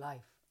through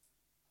life.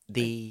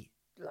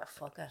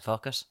 Fuck it.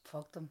 Fuck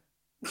them.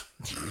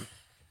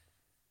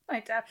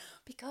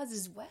 Because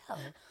as well,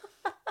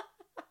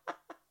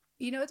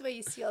 you know the way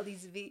you see all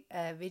these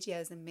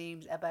videos and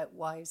memes about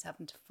wives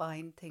having to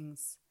find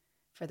things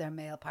for their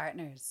male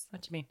partners.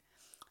 What do you mean?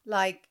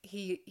 Like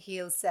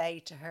he'll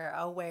say to her,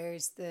 "Oh,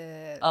 where's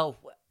the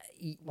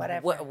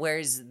whatever?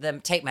 Where's the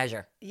tape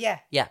measure?" Yeah.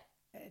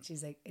 And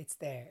she's like, "It's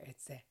there.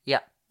 It's there." Yeah.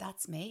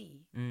 That's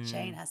me.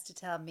 Shane has to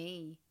tell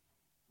me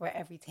where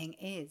everything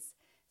is.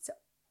 So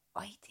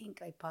I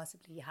think I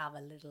possibly have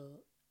a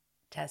little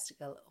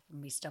testicle up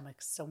in my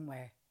stomach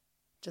somewhere.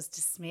 Just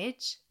a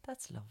smidge.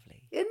 That's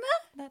lovely. Isn't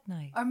it? That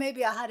nice. Or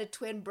maybe I had a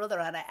twin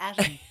brother and I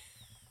ate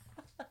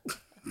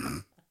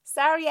him.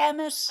 Sorry,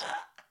 Emmett.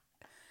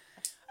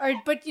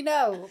 But you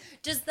know.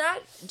 Does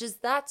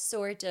that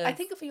sort of... I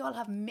think if we all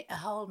have a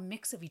whole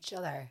mix of each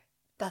other,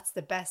 that's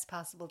the best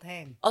possible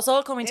thing. Us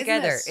all coming Isn't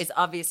together it? is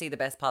obviously the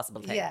best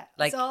possible thing. Yeah,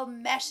 like, it's all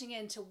meshing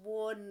into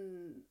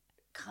one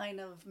kind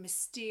of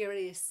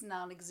mysterious,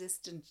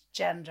 non-existent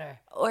gender.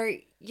 Or,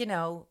 you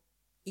know,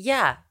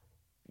 yeah,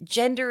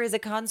 gender is a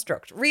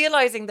construct.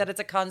 Realizing that it's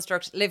a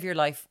construct, live your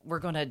life, we're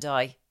going to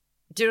die.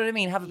 Do you know what I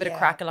mean? Have a bit of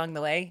crack along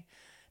the way.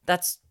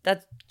 That's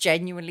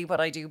genuinely what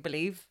I do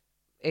believe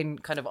in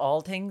kind of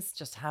all things.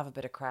 Just have a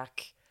bit of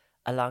crack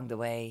along the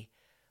way.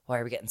 Why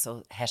are we getting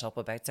so het up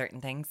about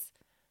certain things?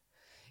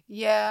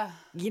 Yeah.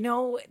 You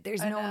know,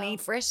 there's no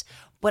need for it.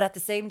 But at the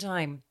same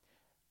time,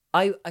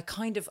 I've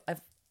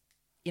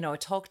you know, I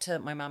talked to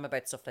my mum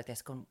about stuff like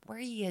this, going, where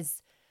he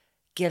is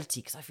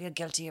guilty, because I feel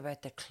guilty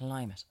about the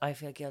climate. I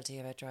feel guilty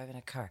about driving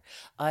a car.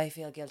 I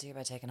feel guilty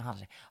about taking a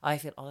holiday. I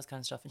feel all this kind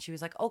of stuff. And she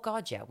was like, oh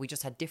God, yeah, we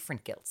just had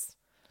different guilts.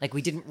 Like,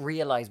 we didn't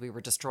realize we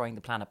were destroying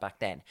the planet back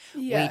then.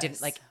 Yes. We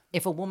didn't, like,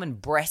 if a woman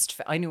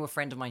I knew a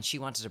friend of mine, she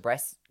wanted to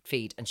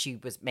breastfeed, and she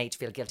was made to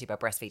feel guilty about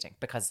breastfeeding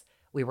because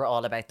we were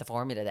all about the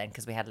formula then,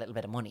 because we had a little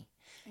bit of money.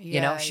 You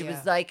know, she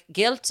was like,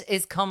 guilt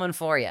is coming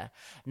for you.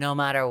 No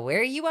matter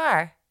where you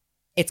are,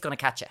 it's going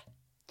to catch you.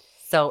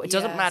 So it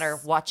doesn't matter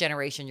what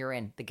generation you're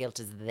in, the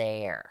guilt is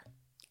there.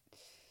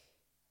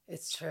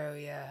 It's true,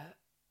 yeah.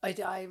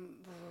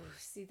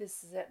 See,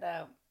 this is it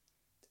now.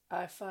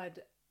 I find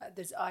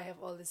I have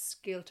all this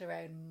guilt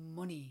around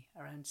money,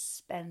 around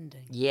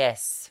spending.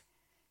 Yes.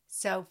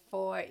 So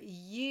for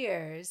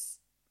years,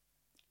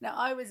 now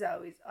I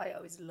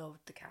always loved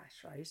the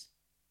cash, right?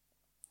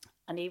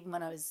 And even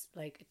when I was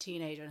like a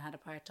teenager and had a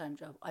part-time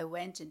job, I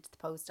went into the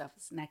post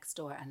office next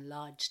door and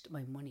lodged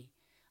my money.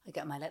 I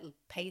got my little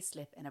pay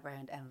slip in a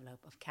brown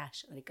envelope of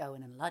cash, and I'd go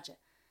in and lodge it.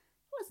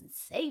 I wasn't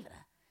saving it.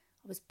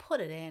 I was put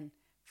it in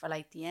for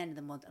like the end of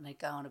the month, and I'd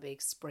go on a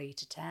big spree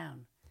to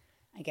town.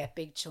 I get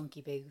big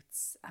chunky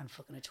boots and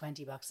fucking a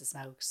 20 box of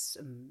smokes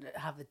and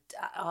have it.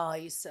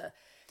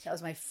 That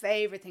was my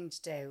favourite thing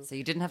to do. So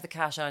you didn't have the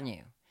cash on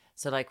you.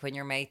 So like when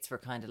your mates were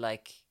kind of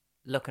like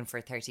looking for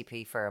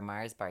 30p for a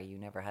Mars bar, you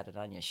never had it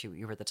on you.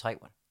 You were the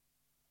tight one.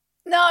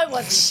 No, I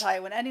wasn't the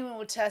tight one. Anyone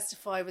would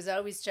testify I was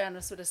always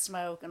generous with a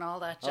smoke and all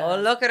that jazz. Oh,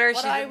 look at her.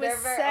 But She's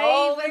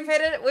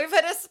we've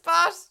hit a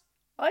spot.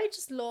 I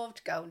just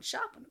loved going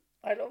shopping.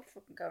 I love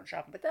fucking going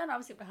shopping. But then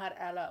obviously if I had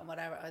Ella and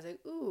whatever, I was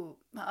like, ooh,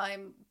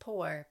 I'm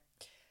poor.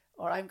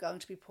 Or I'm going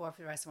to be poor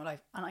for the rest of my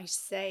life. And I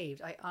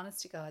saved. I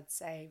honest to God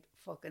saved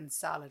fucking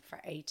solid for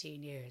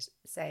 18 years.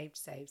 Saved.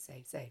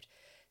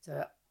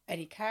 So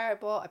any car I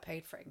bought, I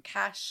paid for it in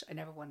cash. I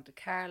never wanted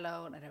a car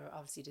loan. I never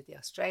obviously did the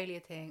Australia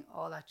thing,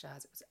 all that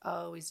jazz. It was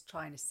always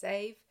trying to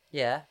save.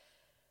 Yeah.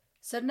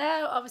 So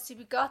now obviously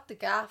we got the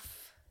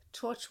gaff,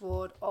 touch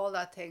wood, all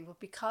that thing. But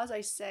because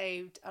I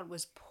saved and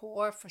was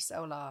poor for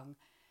so long,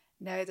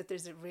 now that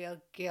there's a real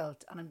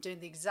guilt, and I'm doing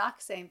the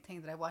exact same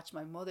thing that I watched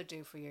my mother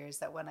do for years,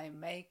 that when I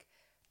make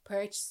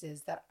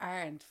purchases that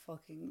aren't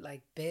fucking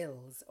like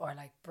bills or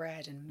like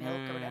bread and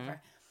milk or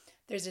whatever,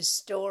 there's a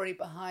story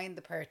behind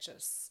the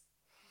purchase.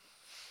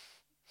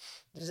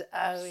 There's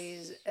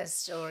always a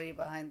story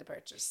behind the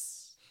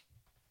purchase.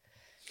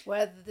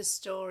 Whether the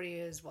story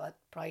is what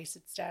price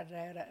it started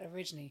out at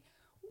originally,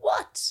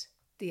 what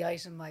the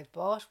item I've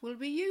bought will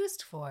be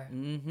used for.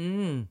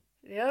 Mm-hmm.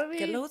 You know what I mean?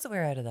 Get loads of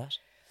wear out of that.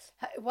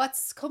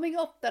 What's coming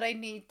up that I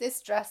need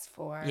this dress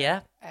for?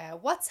 Yeah.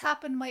 What's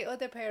happened to my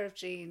other pair of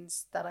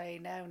jeans that I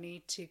now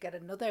need to get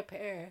another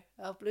pair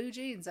of blue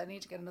jeans? I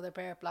need to get another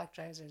pair of black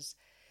trousers.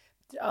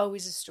 There's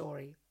always a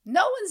story.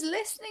 No one's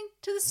listening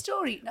to the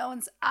story. No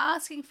one's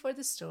asking for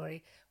the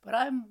story. But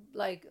I'm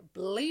like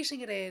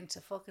bleating it into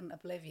fucking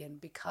oblivion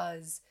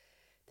because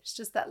there's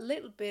just that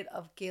little bit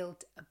of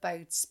guilt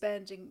about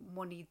spending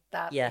money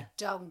that I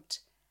don't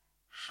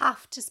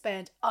have to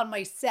spend on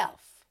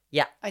myself.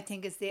 Yeah. I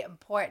think is the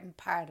important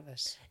part of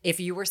it. If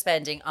you were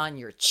spending on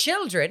your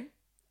children,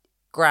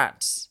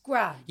 Grant.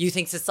 You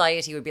think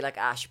society would be like,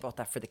 she bought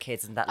that for the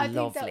kids and lovely. I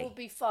think that would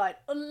be fine.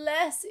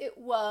 Unless it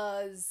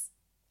was,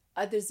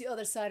 there's the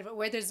other side of it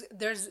where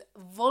there's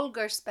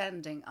vulgar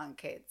spending on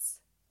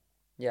kids.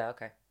 Yeah,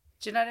 okay.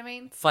 Do you know what I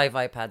mean? 5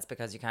 iPads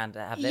because you can't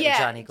have little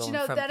Johnny going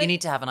you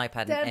need to have an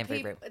iPad in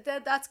every room.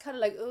 That's kind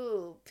of like,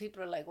 ooh,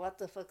 people are like, what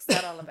the fuck's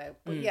that all about?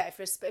 But yeah,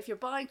 if you're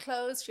buying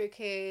clothes for your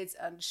kids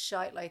and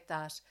shite like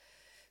that,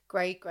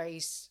 great.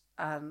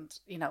 And,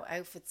 you know,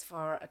 outfits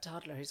for a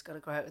toddler who's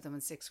going to go out with them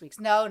in 6 weeks.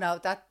 No,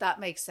 that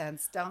makes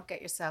sense. Don't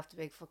get yourself the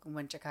big fucking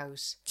winter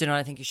coat. Do you know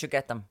what I think you should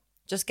get them?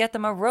 Just get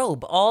them a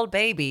robe. All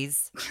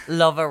babies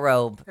love a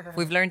robe. If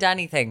we've learned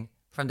anything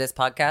from this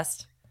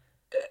podcast,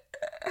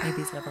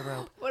 babies love a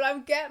robe. Well,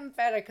 I'm getting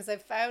better because I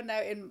found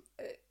out in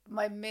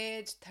my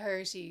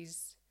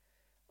mid-30s,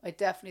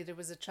 there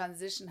was a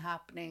transition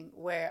happening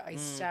where I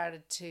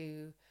started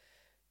to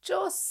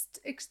just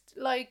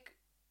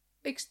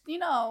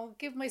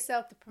give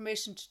myself the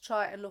permission to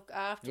try and look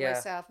after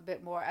myself a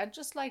bit more and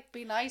just like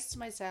be nice to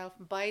myself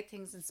and buy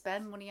things and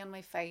spend money on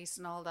my face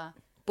and all that.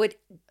 But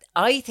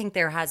I think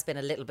there has been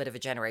a little bit of a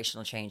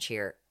generational change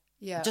here.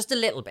 Yeah. Just a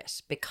little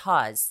bit,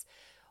 because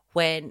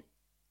when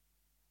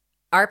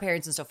our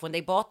parents and stuff, when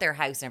they bought their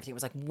house and everything,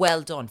 was like,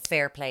 well done,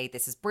 fair play,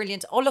 this is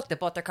brilliant. Oh, look, they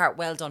bought their car,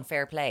 well done,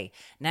 fair play.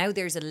 Now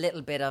there's a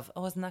little bit of,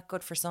 isn't that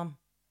good for some?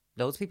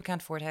 Loads of people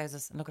can't afford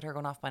houses, and look at her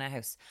going off buying a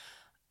house.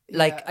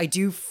 Like, I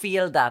do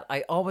feel that.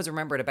 I always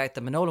remembered about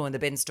the Manolo in the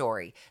bin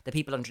story, the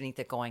people underneath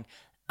it going,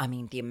 I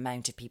mean, the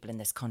amount of people in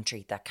this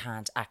country that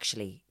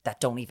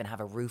don't even have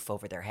a roof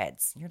over their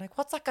heads. And you're like,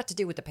 what's that got to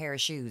do with the pair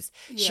of shoes?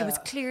 Yeah. She was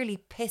clearly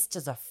pissed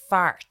as a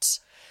fart.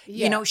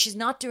 Yeah. You know, she's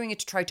not doing it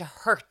to try to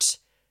hurt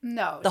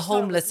the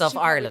homeless of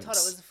Ireland. She thought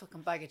it was a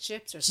fucking bag of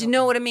chips or something. Do you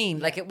know what I mean?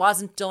 Yeah. Like, it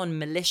wasn't done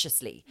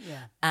maliciously.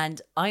 Yeah.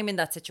 And I'm in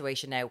that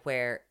situation now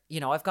where, you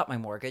know, I've got my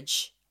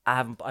mortgage.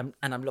 I'm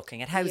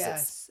looking at houses.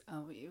 Yes.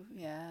 Oh,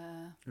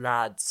 yeah.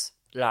 Lads,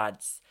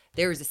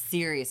 there is a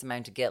serious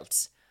amount of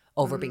guilt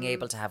over being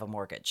able to have a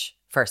mortgage,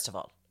 first of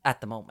all, at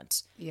the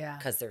moment. Yeah.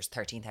 Because there's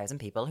 13,000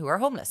 people who are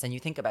homeless, and you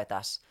think about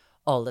that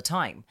all the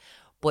time.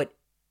 But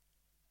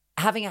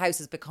having a house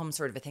has become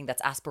sort of a thing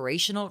that's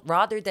aspirational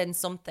rather than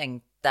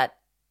something that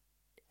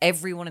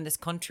everyone in this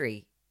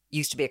country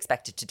used to be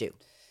expected to do.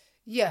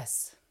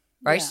 Yes.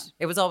 Right? Yeah.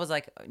 It was always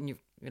like,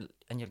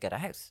 you'll get a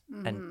house,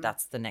 and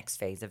that's the next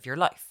phase of your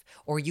life.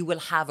 Or you will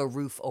have a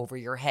roof over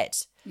your head.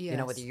 Yes. You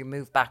know, whether you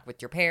move back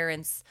with your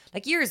parents.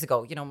 Like years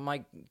ago, you know,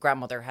 my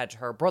grandmother had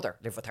her brother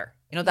live with her.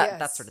 You know,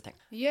 that sort of thing.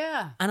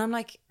 Yeah. And I'm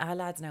like,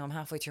 lads, now I'm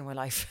halfway through my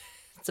life.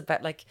 It's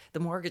about like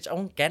the mortgage. I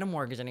won't get a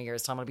mortgage in a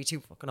year's time. I'll be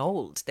too fucking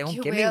old. They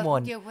won't give me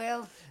one. You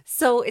will.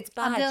 So it's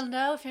bad. And they'll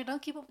know if you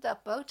don't keep up with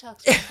that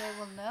Botox. They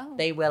will know.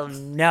 They will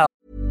know.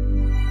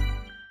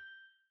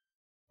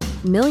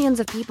 Millions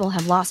of people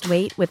have lost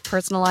weight with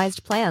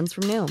personalized plans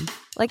from Noom.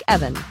 Like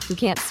Evan, who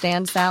can't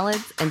stand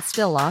salads and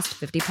still lost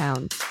 50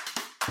 pounds.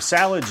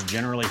 Salads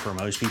generally for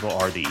most people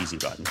are the easy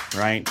button,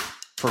 right?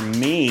 For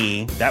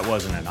me, that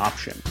wasn't an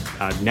option.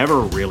 I never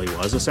really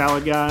was a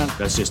salad guy.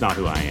 That's just not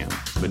who I am.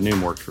 But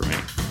Noom worked for me.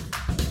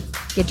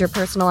 Get your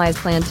personalized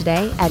plan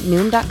today at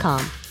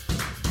Noom.com.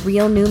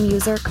 Real Noom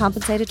user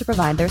compensated to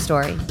provide their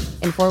story.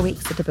 In 4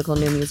 weeks, the typical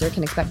Noom user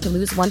can expect to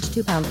lose 1 to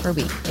 2 pounds per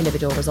week.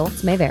 Individual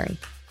results may vary.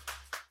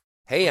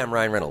 Hey, I'm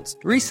Ryan Reynolds.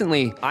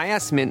 Recently, I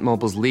asked Mint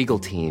Mobile's legal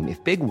team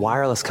if big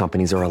wireless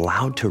companies are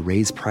allowed to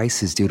raise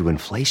prices due to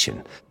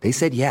inflation. They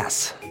said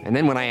yes. And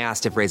then when I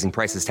asked if raising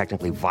prices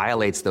technically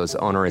violates those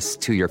onerous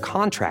 2-year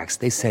contracts,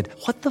 they said,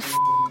 what the f***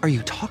 are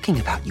you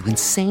talking about, you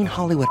insane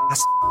Hollywood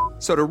ass f-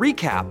 So to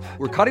recap,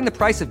 we're cutting the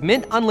price of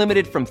Mint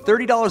Unlimited from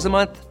 $30 a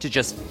month to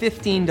just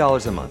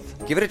 $15 a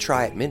month. Give it a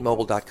try at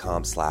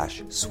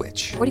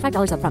mintmobile.com/switch.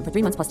 $45 up front for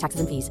 3 months plus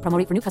taxes and fees. Promo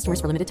rate for new customers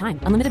for limited time.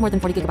 Unlimited more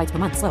than 40 gigabytes per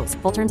month. Slows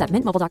full terms at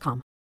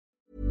mintmobile.com.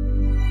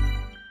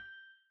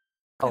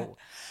 Oh,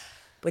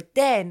 but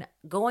then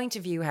going to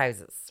view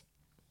houses.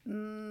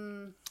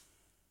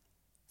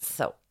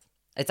 So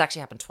it's actually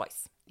happened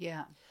twice.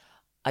 Yeah.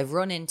 I've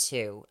run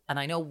into, and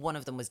I know one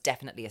of them was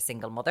definitely a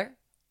single mother.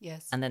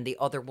 Yes. And then the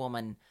other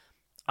woman,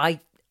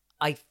 I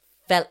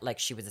felt like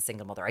she was a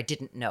single mother. I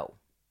didn't know.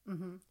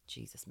 Mm-hmm.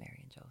 Jesus, Mary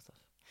and Joseph.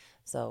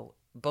 So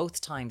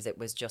both times it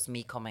was just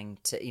me coming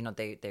to, you know,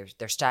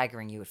 they're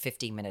staggering you at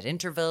 15-minute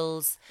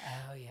intervals.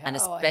 Oh, yeah. And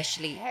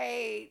especially... I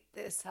hate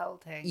this whole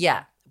thing.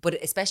 Yeah. But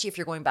especially if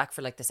you're going back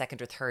for like the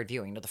second or third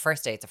viewing. You know, the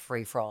first day it's a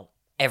free-for-all.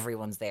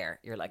 Everyone's there.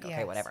 You're like,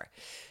 okay, whatever.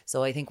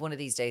 So I think one of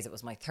these days it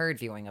was my third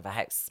viewing of a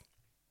house.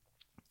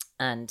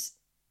 And...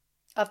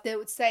 Of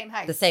the same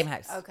house? The same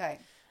house. Okay.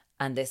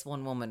 And this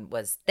one woman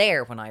was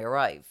there when I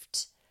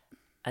arrived.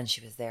 And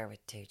she was there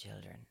with 2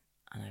 children.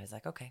 And I was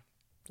like, okay,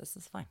 this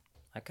is fine.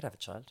 I could have a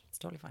child. It's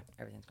totally fine.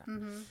 Everything's fine.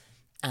 Mm-hmm.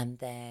 And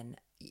then,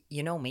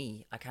 you know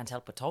me, I can't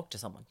help but talk to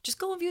someone. Just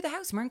go and view the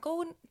house, Mern.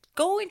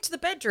 Go into the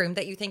bedroom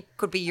that you think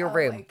could be your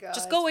room. My God.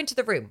 Just go into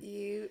the room.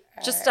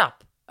 Just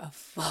stop. A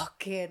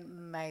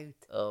fucking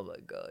mouth. Oh my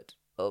God.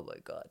 Oh my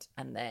God.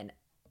 And then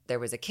there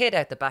was a kid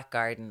out the back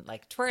garden,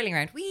 like twirling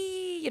around,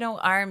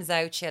 arms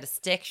out. She had a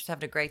stick. She was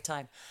having a great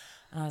time.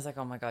 And I was like,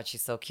 oh my God,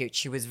 she's so cute.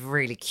 She was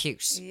really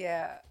cute.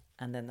 Yeah.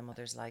 And then the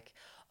mother's like,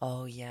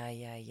 oh, yeah.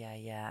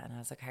 And I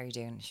was like, how are you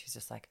doing? She was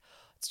just like,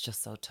 it's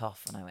just so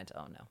tough. And I went,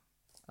 oh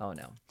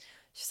no.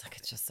 She's like,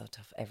 it's just so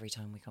tough. Every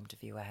time we come to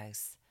view a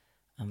house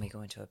and we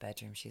go into a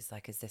bedroom, she's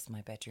like, is this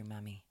my bedroom,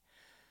 Mammy?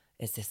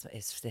 Is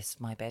this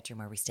my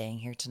bedroom? Are we staying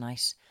here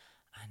tonight?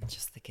 And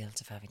just the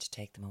guilt of having to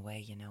take them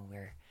away, you know,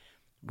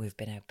 we've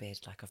been outbid.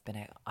 Like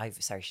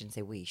she didn't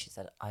say we, she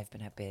said, I've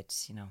been outbid,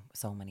 you know,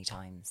 so many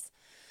times.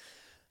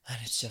 And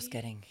it's just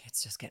getting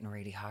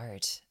really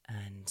hard.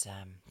 And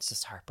it's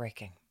just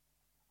heartbreaking.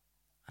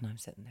 And I'm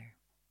sitting there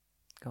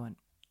going,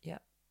 yeah,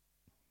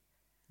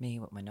 me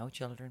with my no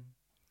children,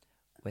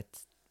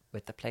 with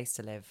the place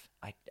to live.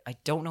 I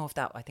don't know if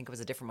that, I think it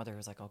was a different mother who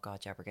was like, oh God,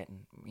 yeah, we're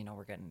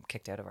getting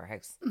kicked out of our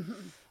house. Mm-hmm.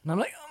 And I'm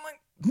like, oh my,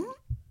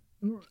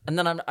 and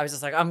then I was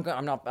just like, I'm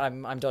done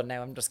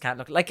now. I'm just can't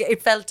look. Like I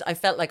felt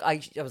like I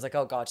was like,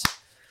 oh God,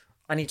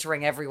 I need to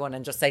ring everyone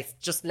and just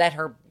let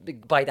her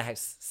buy the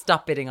house.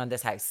 Stop bidding on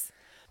this house.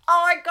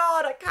 Oh my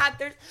God, I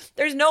can't.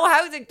 There's no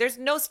housing. There's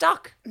no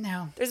stock.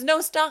 No. There's no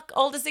stock.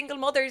 All the single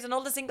mothers and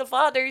all the single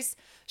fathers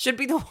should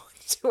be the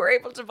ones who are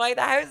able to buy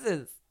the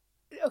houses.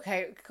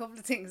 Okay, a couple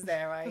of things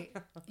there, right?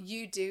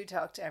 You do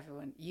talk to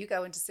everyone. You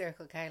go into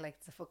Circle K like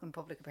it's a fucking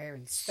public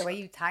appearance. The way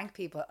you thank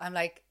people, I'm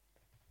like,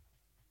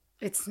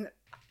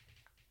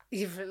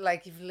 you've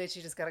literally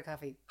just got a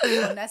coffee.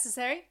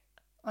 Unnecessary.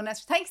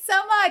 Thanks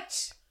so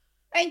much.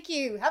 Thank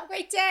you. Have a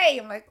great day.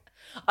 I'm like,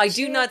 I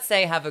do not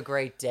say have a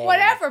great day.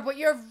 whatever, but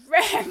you're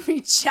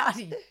very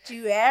chatty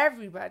to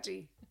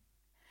everybody.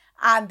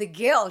 And the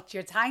guilt,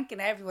 you're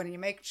thanking everyone and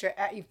you're making sure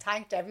you've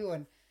thanked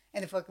everyone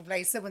in the fucking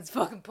place. Someone's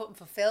fucking putting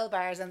fulfill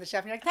bars on the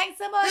shelf and you're like, thanks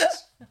so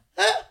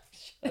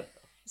much.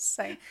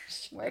 So,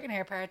 working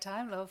here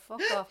part-time, love.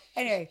 Fuck off.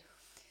 Anyway,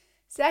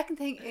 second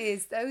thing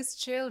is those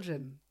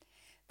children,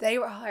 they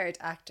were hired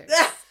actors,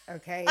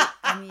 okay?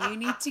 And you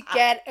need to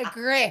get a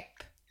grip.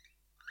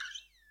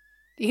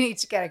 You need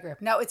to get a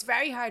grip. Now, it's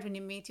very hard when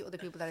you meet the other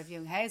people that are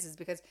viewing houses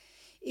because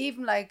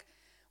even like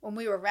when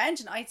we were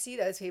renting, I'd see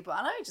those people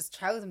and I would just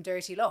throw them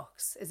dirty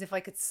looks as if I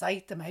could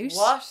psych them out.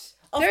 What?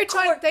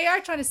 They are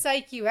trying to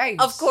psych you out.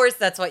 Of course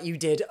that's what you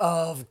did.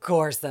 Of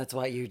course that's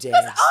what you did.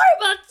 It was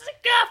horrible. It's a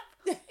gaff.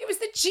 It was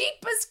the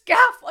cheapest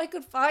gaff I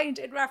could find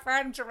in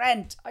Rathfarnham to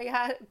rent.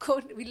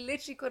 We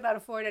literally could not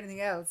afford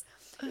anything else.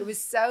 It was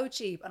so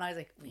cheap. And I was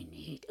like, we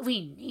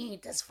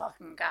need this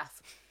fucking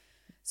gaff.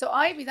 So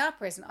I'd be that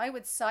person. I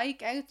would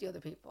psych out the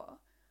other people.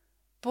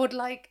 But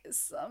like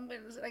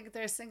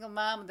they're a single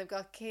mom and they've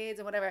got kids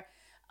and whatever.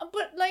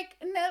 But like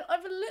now I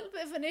have a little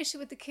bit of an issue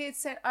with the kids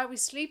saying, "Are we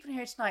sleeping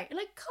here tonight?" You're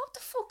like, "Calm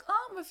the fuck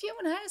on, we're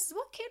viewing houses."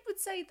 What kid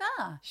would say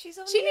that? She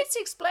needs to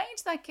explain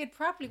to that kid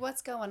properly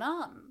what's going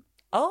on.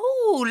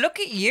 Oh, look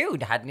at you!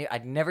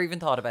 I'd never even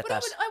thought about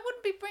that. I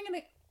wouldn't be bringing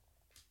it.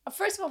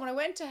 First of all, when I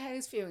went to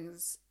house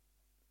viewings,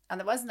 and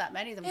there wasn't that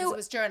many of them because it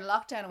was during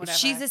lockdown or whatever.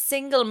 She's a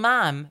single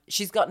mom.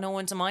 She's got no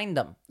one to mind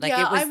them. Like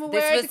I'm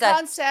aware of the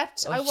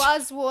concept. I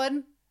was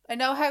one. I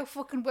know how it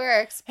fucking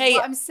works. Hey,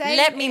 what I'm saying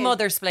let me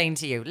mother-splain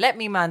to you. Let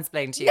me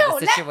mansplain to you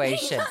the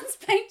situation. No, let me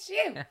mansplain to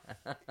you.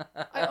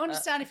 I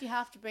understand if you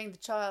have to bring the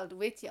child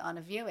with you on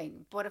a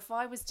viewing, but if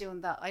I was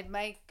doing that,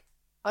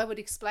 I would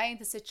explain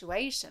the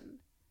situation.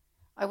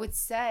 I would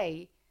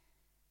say,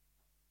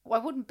 I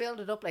wouldn't build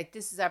it up like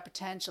this is our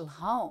potential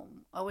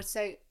home. I would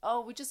say,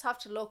 we just have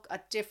to look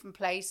at different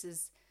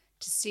places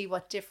to see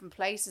what different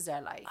places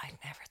are like. I'd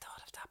never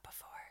thought of that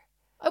before.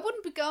 I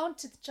wouldn't be going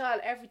to the child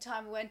every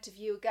time we went to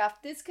view a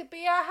gaff. This could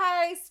be our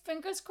house.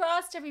 Fingers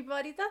crossed,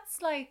 everybody. That's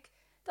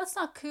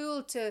not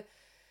cool to.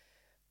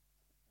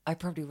 I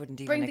probably wouldn't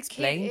even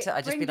explain to.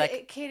 I'd just be like,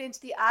 bring the kid into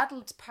the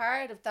adult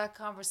part of that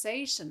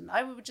conversation.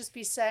 I would just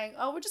be saying,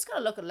 we're just going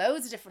to look at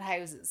loads of different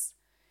houses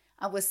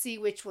and we'll see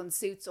which one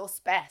suits us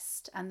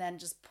best and then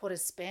just put a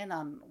spin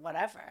on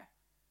whatever.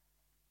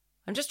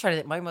 I'm just trying to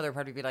think. My mother would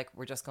probably be like,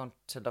 we're just going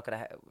to look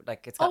at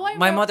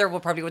my mother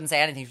probably wouldn't say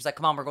anything. She was like,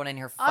 come on, we're going in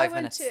here for 5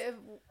 minutes.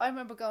 I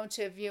remember going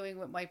to a viewing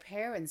with my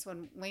parents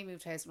when we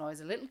moved house when I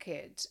was a little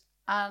kid,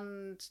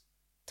 and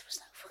there was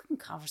no fucking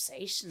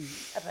conversation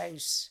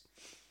about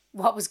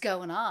what was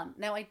going on.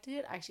 Now, I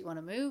did actually want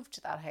to move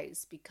to that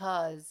house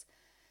because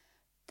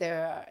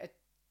it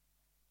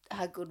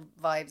had good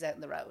vibes out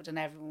in the road and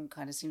everyone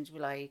kind of seemed to be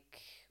like,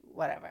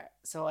 whatever.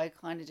 So I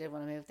kind of did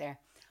want to move there.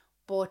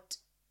 But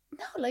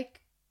no,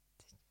 like,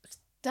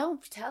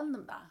 don't be telling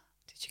them that.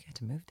 Did you get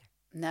to move there?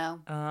 No.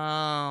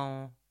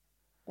 Oh.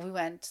 We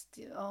went,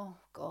 oh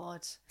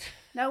God.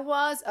 Now it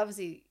was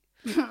obviously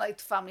like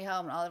the family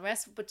home and all the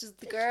rest of it, but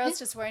just the girls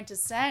just weren't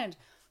as sound.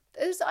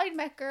 I'd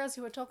met girls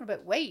who were talking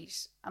about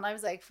weight and I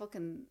was like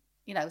fucking,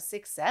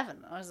 6'7".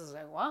 I was just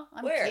like, what?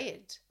 I'm a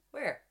kid.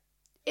 Where?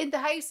 In the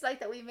house like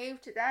that we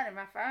moved to then in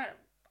Rathfarnham.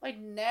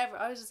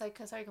 I was just like,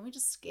 sorry, can we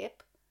just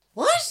skip?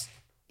 What?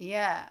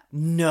 Yeah.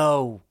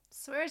 No.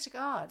 Swear to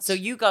God. So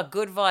you got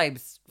good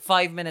vibes.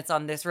 5 minutes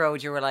on this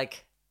road, you were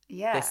like,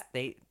 yeah.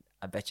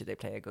 I bet you they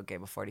play a good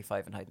game of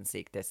 45 and hide and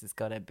seek. This is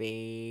gonna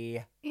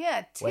be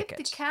tip wicked.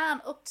 the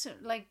can up to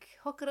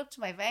hook it up to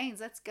my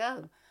veins. Let's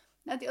go.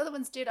 Now the other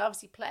ones did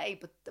obviously play,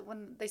 but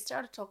when they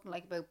started talking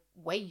like about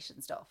weight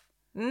and stuff.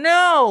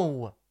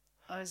 No.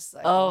 I was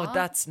like, oh, what?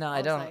 that's not.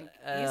 I don't. Like,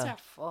 these are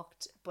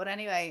fucked. But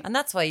anyway. And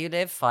that's why you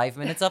live 5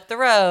 minutes up the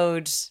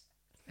road.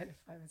 5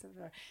 minutes up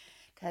the road.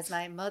 Because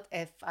my mother,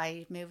 if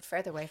I moved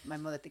further away from my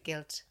mother, the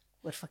guilt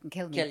would fucking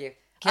kill me. Kill you.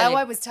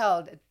 I was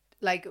told, do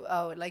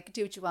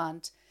what you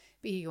want,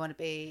 be who you want to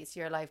be, it's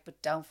your life, but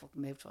don't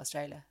fucking move to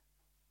Australia.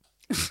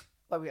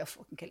 Or we'll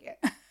fucking kill you.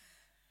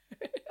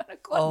 I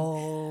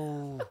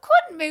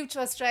couldn't move to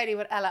Australia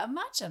with Ella.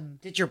 Imagine.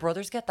 Did your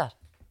brothers get that?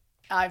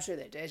 I'm sure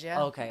they did,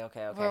 yeah. Okay.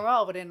 We're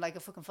all within like a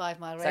fucking 5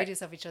 mile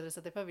radius of each other,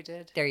 so they probably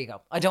did. There you go.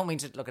 I don't mean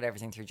to look at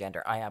everything through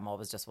gender. I am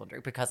always just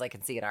wondering because I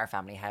can see in our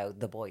family how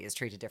the boy is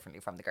treated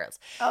differently from the girls.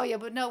 Oh yeah,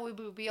 but no,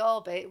 we'd be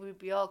all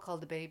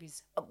called the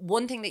babies.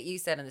 One thing that you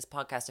said in this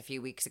podcast a few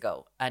weeks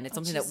ago, and it's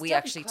something that we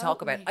actually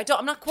talk about.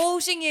 I'm not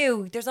quoting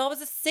you. There's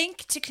always a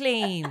sink to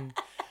clean.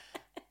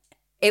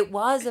 It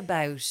was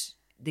about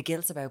the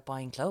guilt about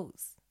buying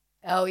clothes.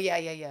 Oh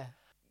yeah.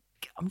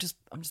 I'm just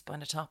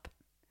buying a top.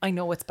 I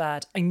know it's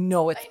bad. I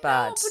know,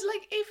 but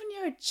like even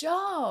your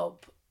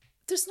job,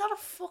 there's not a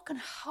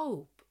fucking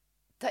hope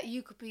that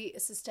you could be a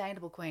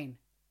sustainable queen.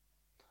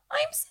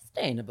 I'm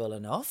sustainable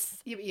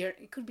enough. Yeah, but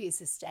you could be a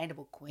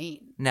sustainable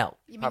queen. No,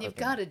 you've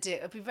got to do.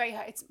 It'd be very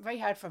hard. It's very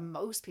hard for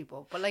most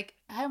people. But like,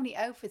 how many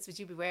outfits would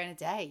you be wearing a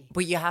day?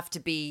 But you have to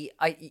be.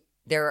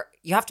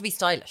 you have to be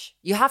stylish.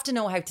 You have to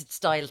know how to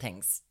style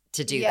things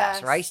to do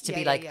that, right? To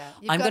be like,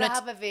 I'm going to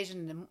have a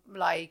vision.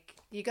 Like,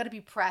 you got to be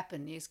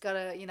prepping. You've got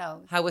to, you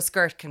know. How a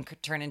skirt can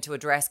turn into a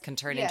dress, can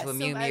turn into a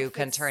Miu Miu,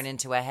 can turn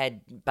into a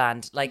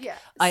headband. Like,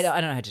 I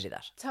don't know how to do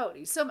that.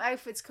 Totally. Some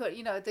outfits could,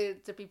 you know,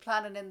 they'd be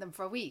planning in them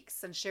for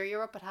weeks. And sure,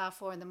 you're up at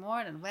 4:30 in the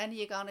morning. When are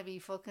you going to be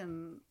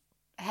fucking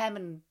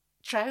hemming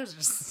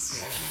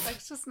trousers? Like,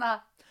 it's just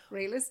not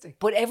realistic.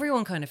 But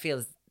everyone kind of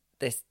feels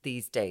this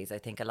these days. I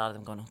think a lot of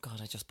them going, oh God,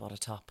 I just bought a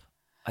top.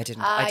 I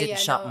didn't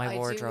shop my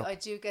wardrobe. I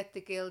do get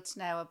the guilt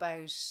now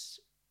about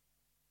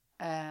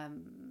the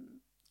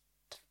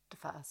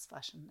fast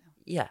fashion now.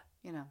 Yeah.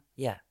 You know.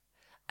 Yeah.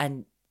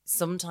 And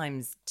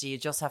sometimes do you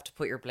just have to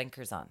put your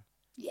blinkers on?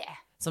 Yeah.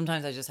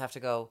 Sometimes I just have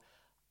to go,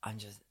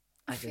 it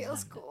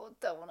feels good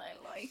though when I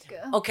like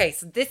it. Okay,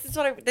 so this is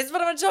what I want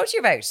to talk to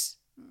you about.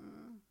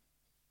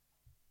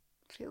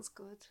 Feels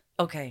good.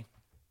 Okay.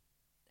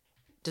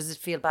 Does it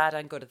feel bad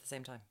and good at the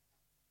same time?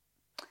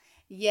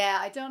 Yeah,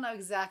 I don't know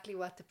exactly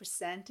what the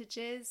percentage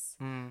is,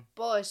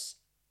 but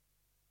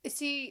you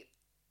see,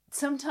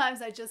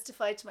 sometimes I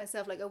justify to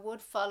myself, like I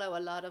would follow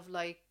a lot of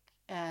like,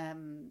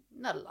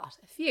 not a lot,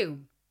 a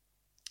few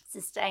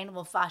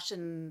sustainable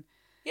fashion,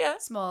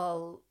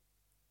 small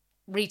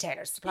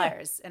retailers,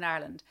 suppliers in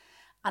Ireland.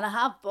 And I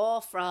have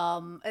bought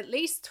from at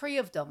least 3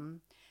 of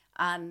them.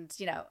 And,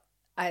 you know,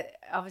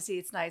 obviously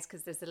it's nice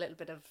because there's a little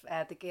bit of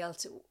the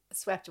guilt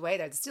swept away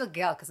there. There's still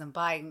guilt because I'm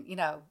buying, you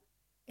know,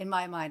 in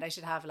my mind, I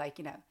should have like,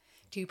 you know,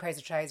 2 pairs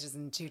of trousers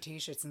and 2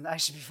 t-shirts and I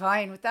should be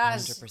fine with that.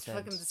 100%.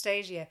 Fucking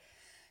Anastasia,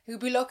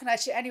 who'd be looking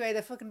at you anyway,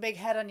 the fucking big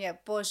head on you.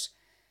 But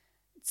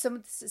some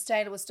of the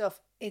sustainable stuff,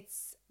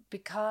 it's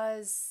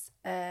because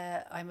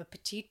I'm a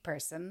petite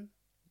person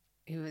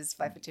who is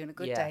 5'2" on a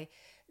good day.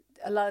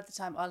 A lot of the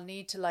time I'll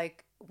need to,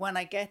 like, when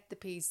I get the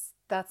piece,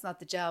 that's not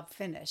the job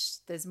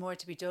finished. There's more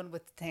to be done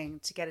with the thing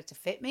to get it to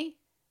fit me.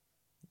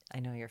 I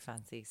know you're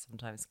fancy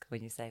sometimes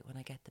when you say, when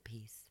I get the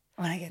piece.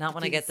 When I get Not the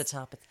when piece. I get the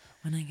top. It's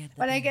when I get the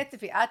When piece. I get the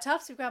piece.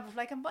 Tops are grand, but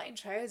like I'm buying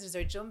trousers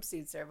or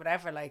jumpsuits or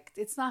whatever. Like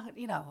it's not,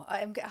 you know,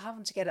 I'm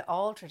having to get it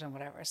altered and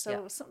whatever.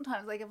 So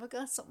sometimes, like if I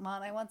got something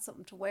on, I want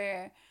something to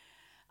wear,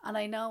 and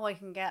I know I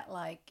can get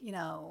like, you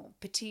know,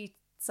 petite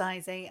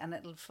size 8 and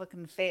it'll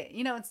fucking fit.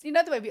 You know, it's, you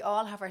know, the way we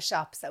all have our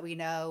shops that we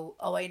know.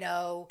 Oh, I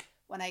know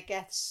when I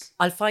get.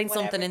 I'll find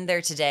whatever. something in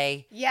there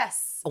today.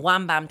 Yes.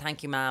 Wham bam,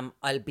 thank you, ma'am.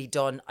 I'll be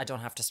done. I don't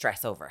have to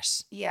stress over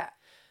it. Yeah.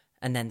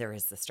 And then there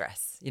is the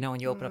stress. You know,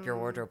 when you open up your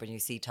wardrobe and you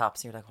see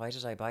tops, you're like, why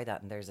did I buy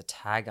that? And there's a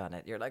tag on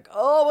it. You're like,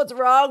 oh, what's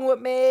wrong with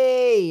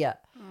me?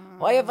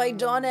 Why have I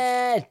done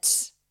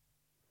it?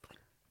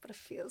 But it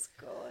feels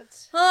good.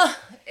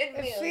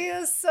 It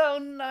feels so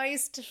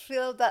nice to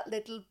fill that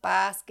little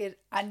basket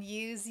and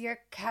use your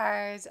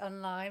card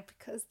online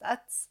because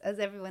that's, as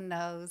everyone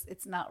knows,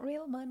 it's not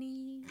real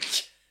money.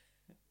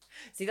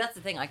 See, that's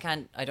the thing. I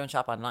don't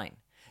shop online.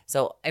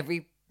 So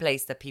every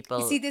place that people...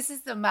 You see, this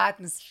is the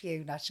madness for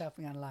you, not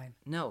shopping online.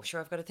 No, sure,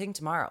 I've got a thing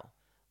tomorrow.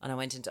 And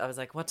I was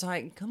like, what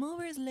time? Come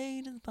over as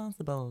late as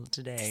possible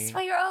today. That's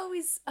why you're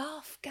always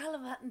off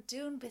gallivanting,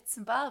 doing bits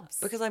and bobs.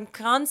 Because I'm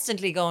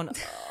constantly going,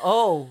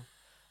 oh.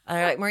 And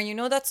I'm like, Maureen, you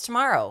know that's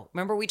tomorrow.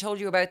 Remember we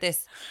told you about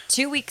this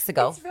 2 weeks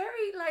ago.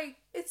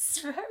 It's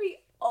very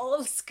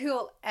old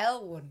school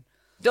L1.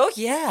 Oh,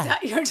 yeah.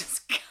 That you're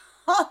just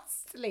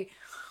constantly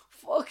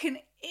fucking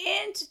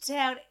into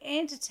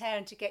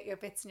town to get your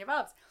bits and your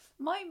bobs.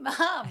 My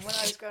mom, when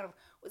I was growing up,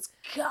 was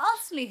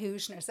constantly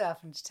hooshing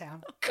herself into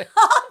town.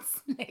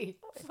 Constantly.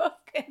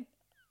 Fucking.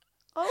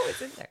 Oh,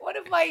 it's in there. One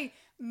of my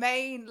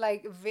main,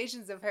 like,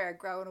 visions of her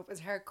growing up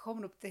was her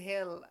coming up the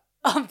hill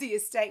of the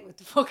estate with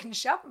the fucking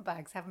shopping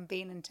bags, having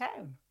been in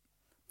town.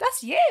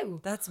 That's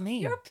you. That's me.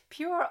 You're a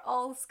pure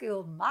old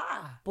school ma.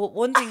 But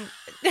one thing...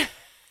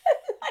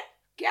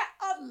 Get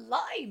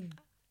online.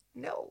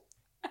 No.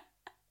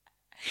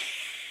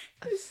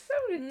 It's so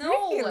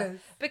ridiculous. No,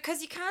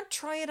 because you can't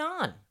try it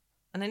on.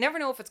 And I never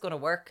know if it's going to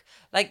work.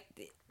 Like,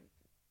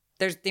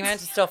 there's the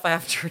amount of stuff I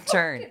have to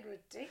return. Fucking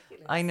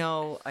ridiculous. I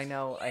know.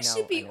 You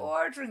should be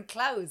ordering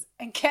clothes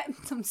and getting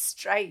them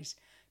straight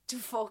to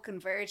fucking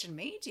Virgin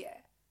Media.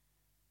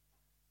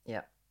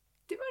 Yeah.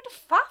 The amount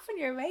of faffing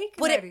you're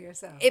making out of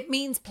yourself. It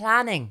means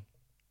planning.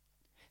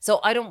 So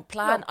I don't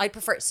plan. No. I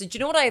prefer... So do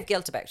you know what I have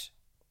guilt about?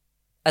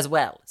 As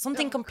well.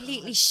 Something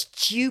completely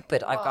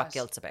stupid I've got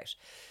guilt about.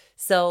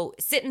 So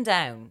sitting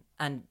down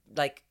and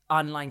like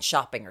online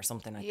shopping or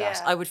something like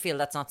that, I would feel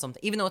that's not something,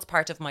 even though it's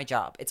part of my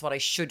job, it's what I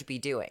should be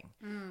doing.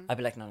 I'd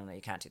be like, no,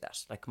 you can't do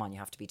that. Like, come on, you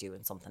have to be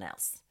doing something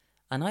else.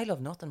 And I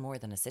love nothing more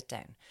than a sit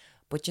down.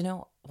 But you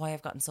know why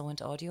I've gotten so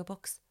into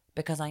audiobooks?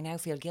 Because I now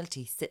feel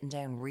guilty sitting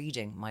down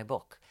reading my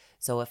book.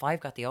 So if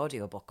I've got the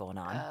audiobook going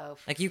on,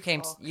 like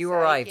you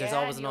arrived, there's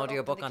always an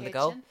audiobook on the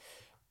go.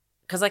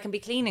 Because I can be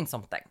cleaning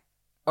something.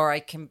 Or I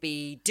can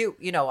be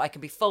I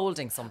can be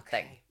folding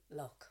something. Okay,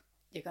 look.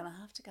 You're going to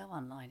have to go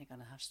online. You're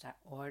going to have to start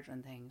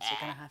ordering things. You're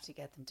going to have to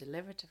get them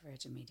delivered to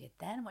Virgin Media.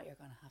 Then what you're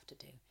going to have to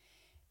do,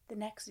 the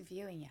next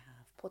viewing you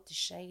have, put the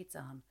shades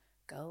on,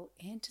 go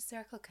into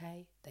Circle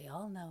K. They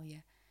all know you.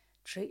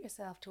 Treat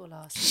yourself to a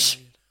lost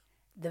story.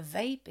 The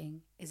vaping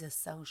is a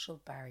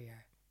social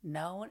barrier.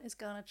 No one is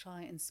going to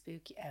try and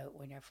spook you out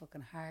when you're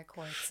fucking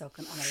hardcore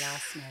sucking on a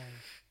last now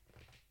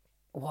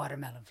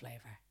watermelon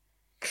flavour.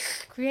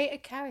 Create a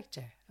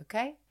character,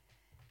 okay?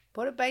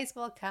 Put a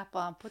baseball cap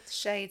on, put the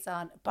shades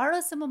on, borrow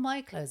some of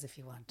my clothes if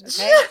you want,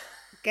 okay?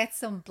 Get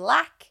some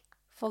black,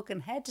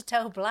 fucking head to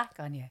toe black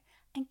on you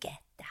and get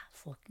that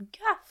fucking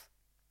gaff,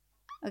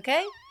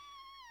 okay?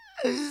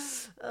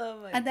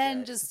 And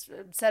then just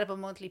set up a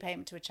monthly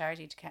payment to a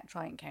charity to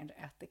try and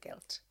counteract the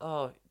guilt.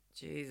 Oh,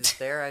 Jesus,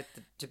 they're out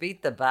to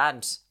beat the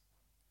band.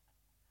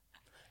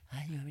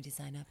 You want me to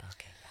sign up?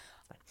 Okay.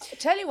 I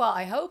tell you what,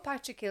 I hope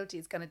Patrick Kilty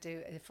is going to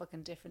do a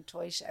fucking different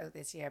toy show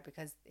this year,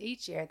 because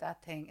each year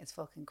that thing is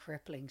fucking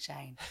crippling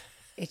Shane.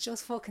 It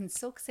just fucking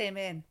sucks him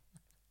in.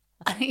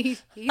 And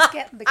he's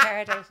getting the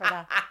card out for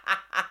that.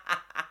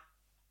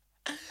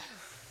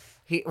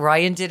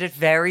 Ryan did it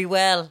very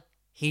well.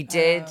 He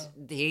did.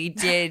 He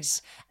did.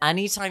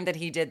 Anytime that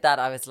he did that,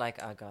 I was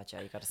like, oh God,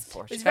 yeah, you got to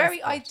support. It's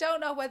very. I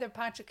don't know whether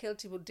Patrick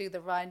Kilty will do the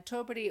Ryan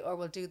Tuberty or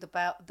will do the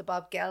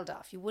Bob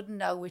Geldof. You wouldn't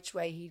know which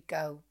way he'd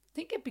go. I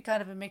think it'd be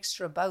kind of a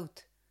mixture of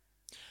both.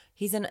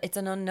 It's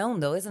an unknown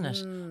though, isn't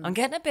it? I'm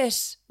getting a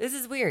bit. This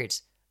is weird.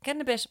 I'm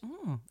getting a bit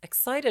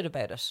excited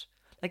about it.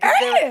 Like,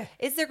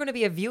 is there going to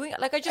be a viewing?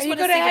 Like, I just want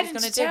to see what he's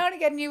going to do. Are you going to head into town and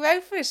get a new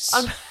outfit?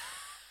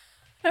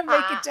 And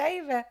make a day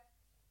of it.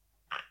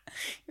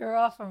 You're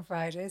off on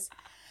Fridays.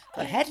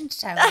 But head into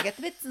town and get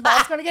the bits and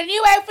bobs. Going to get a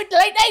new outfit. The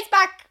late night's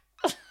back.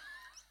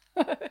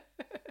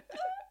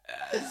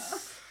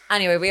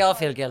 Anyway, we all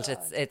feel guilt.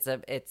 It's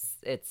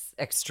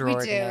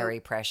extraordinary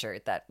pressure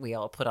that we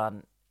all put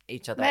on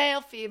each other. Male,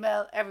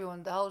 female,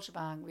 everyone, the whole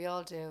shebang. We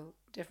all do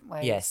different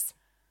ways. Yes,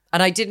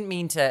 and I didn't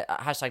mean to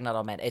hashtag not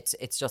all men.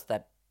 It's just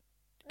that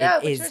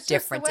it is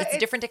different. It's a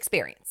different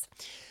experience.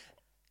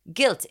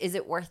 Guilt, is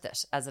it worth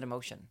it as an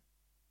emotion,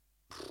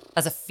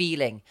 as a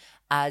feeling,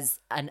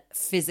 as a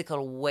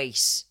physical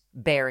weight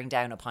bearing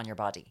down upon your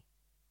body?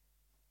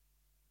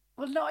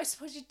 Well, no, I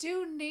suppose you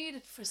do need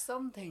it for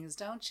some things,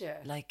 don't you?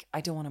 Like,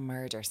 I don't want to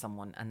murder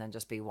someone and then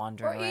just be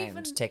wandering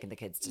around taking the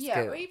kids to school.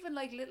 Yeah, or even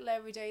like little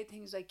everyday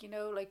things, like, you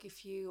know, like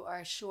if you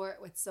are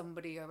short with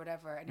somebody or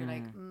whatever and you're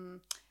like, do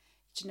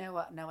you know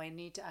what? No, I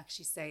need to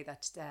actually say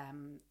that,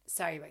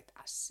 sorry about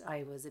that.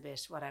 I was a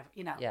bit whatever,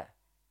 you know. Yeah.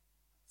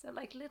 So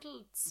like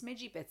little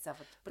smidgy bits of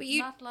it, but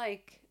not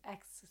like,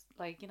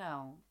 you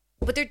know.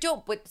 But they're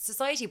dope. But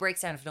society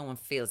breaks down if no one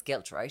feels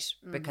guilt, right?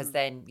 Because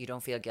then you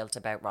don't feel guilt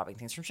about robbing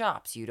things from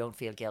shops. You don't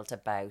feel guilt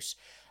about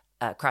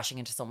crashing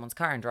into someone's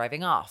car and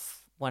driving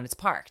off when it's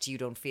parked. You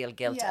don't feel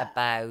guilt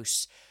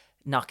about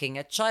knocking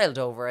a child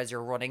over as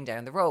you're running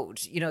down the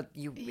road. You know,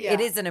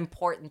 it is an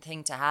important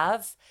thing to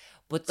have.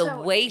 But the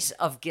weight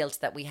of guilt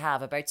that we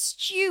have about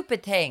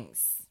stupid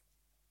things.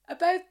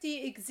 About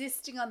the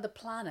existing on the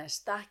planet,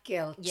 that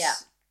guilt. Yeah.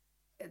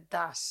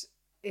 That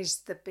is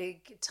the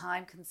big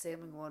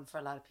time-consuming one for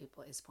a lot of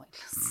people, is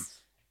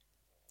pointless.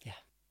 Yeah.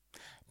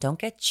 Don't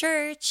get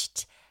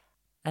churched.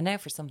 And now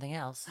for something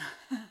else.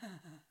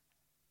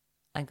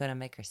 I'm going to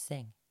make her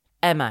sing.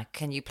 Emma,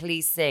 can you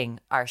please sing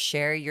our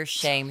Share Your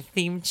Shame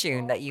theme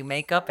tune that you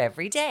make up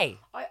every day?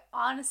 I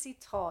honestly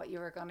thought you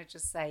were going to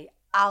just say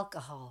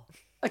alcohol.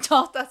 I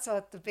thought that's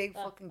what the big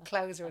fucking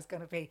closer was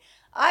going to be.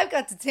 I've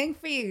got to sing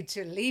for you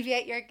to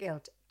alleviate your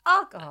guilt.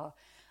 Alcohol.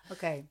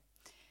 Okay.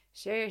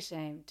 Share your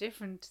shame.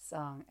 Different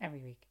song every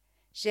week.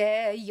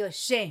 Share your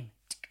shame.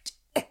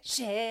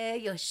 Share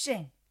your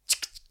shame.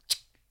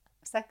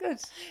 Is that good?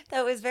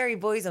 That was very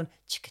Boyzone.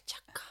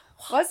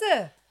 Was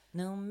it?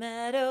 No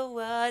matter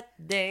what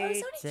they I was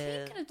only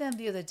thinking of them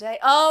the other day.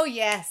 Oh,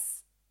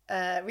 yes.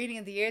 Reading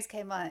of the Years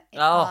came on,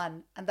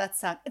 and that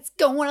song, it's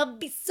gonna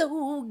be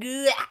so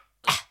good.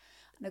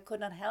 And I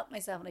could not help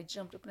myself, and I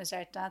jumped up and I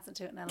started dancing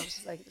to it, and then I was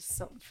just like, there's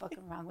something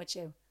fucking wrong with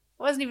you.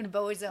 I wasn't even a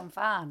Boyzone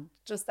fan.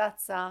 Just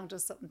that song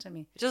does something to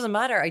me. It doesn't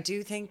matter. I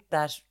do think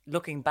that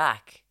looking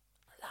back,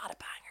 a lot of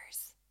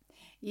bangers.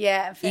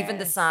 Yeah, even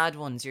the sad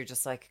ones, you're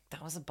just like,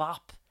 that was a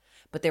bop.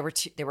 But they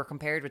were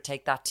compared with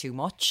Take That Too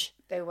Much.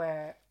 They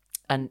were.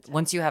 And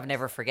Once You Have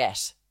Never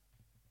Forget.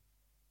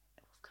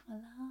 Come a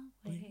long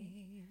way.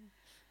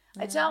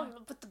 I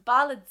don't, but the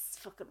ballads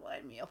fucking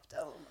wind me up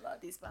though. A lot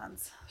of these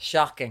bands.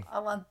 Shocking. I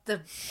want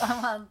the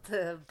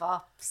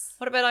bops.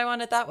 What about I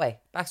Want It That Way?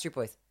 Backstreet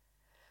Boys.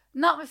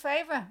 Not my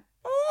favourite.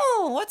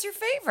 Oh, what's your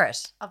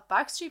favourite? Of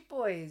Backstreet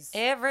Boys.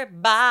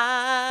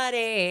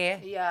 Everybody.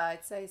 Yeah,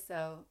 I'd say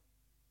so.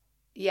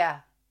 Yeah.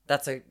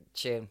 That's a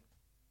tune.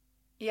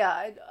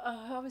 Yeah,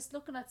 I was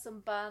looking at some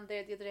band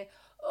there the other day.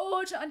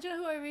 Oh, and do you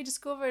know who I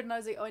rediscovered? And I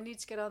was like, I need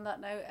to get on that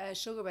now.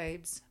 Sugar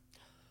Babes.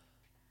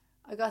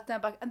 I got them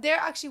back. And they're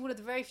actually one of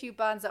the very few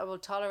bands that I will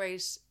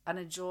tolerate and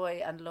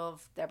enjoy and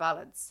love their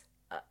ballads.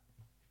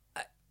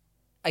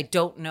 I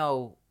don't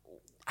know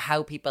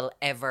how people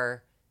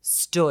ever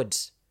stood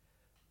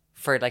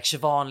for like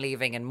Siobhan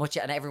leaving and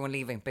everyone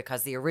leaving,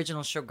 because the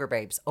original Sugar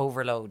Babes,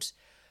 Overload.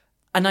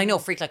 And I know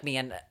Freak Like Me,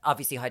 and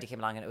obviously Heidi came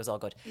along and it was all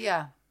good.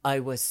 Yeah. I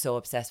was so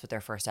obsessed with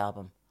their first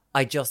album.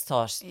 I just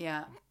thought,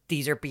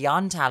 these are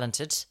beyond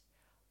talented.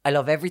 I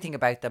love everything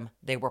about them.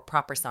 They were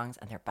proper songs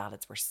and their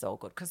ballads were so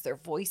good because their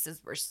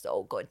voices were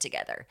so good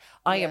together.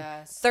 I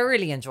am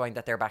thoroughly enjoying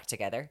that they're back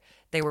together.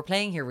 They were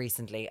playing here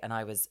recently and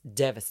I was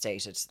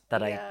devastated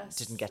that I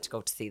didn't get to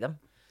go to see them.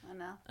 I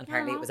know. And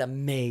apparently it was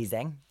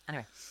amazing.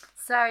 Anyway.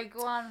 Sorry,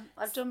 go on.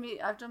 I've done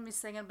me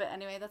singing, but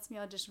anyway, that's my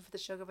audition for the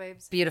Sugar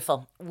Babes.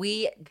 Beautiful.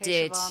 We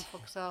did.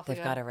 They've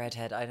again. got a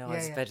redhead. I know. I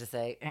was about to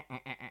say.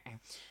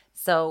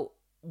 So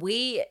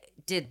we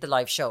did the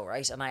live show,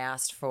 right? And I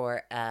asked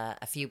for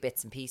a few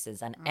bits and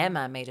pieces, and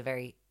Emma made a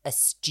very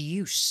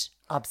astute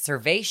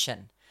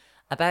observation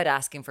about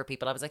asking for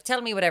people. I was like,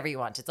 "Tell me whatever you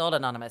want. It's all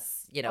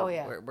anonymous. You know,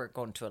 we're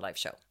going to a live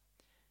show."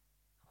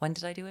 When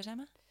did I do it,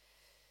 Emma?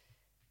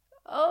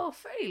 Oh,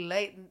 fairly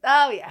late.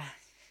 Oh yeah,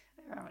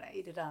 I remember that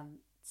you did it on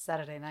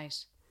Saturday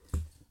night.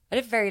 I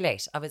did it very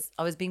late. I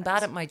was being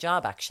bad at my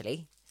job,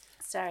 actually.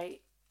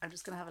 Sorry, I'm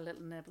just gonna have a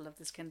little nibble of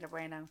this Kinder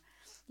Bueno.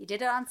 You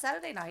did it on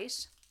Saturday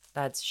night.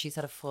 Lads, she's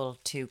had a full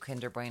 2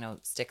 Kinder Bueno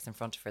sticks in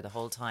front of her the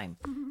whole time.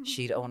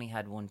 She'd only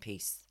had one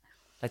piece.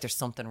 Like there's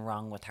something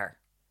wrong with her.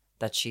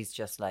 That she's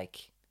just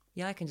like,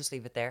 yeah, I can just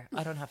leave it there.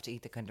 I don't have to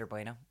eat the Kinder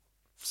Bueno. I'm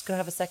just going to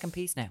have a second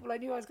piece now. Well, I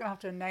knew I was going to have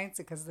to announce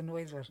it because of the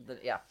noise of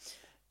it. Yeah.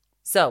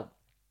 So,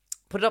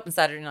 put it up on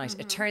Saturday night.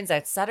 It turns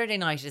out Saturday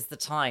night is the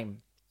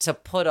time to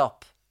put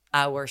up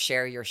our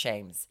Share Your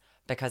Shames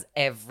because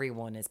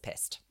everyone is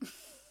pissed.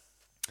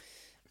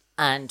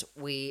 And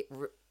we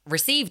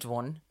received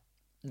one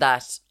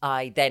that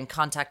I then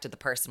contacted the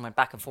person, went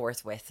back and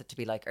forth with to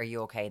be like, are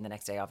you okay? And the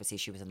next day, obviously,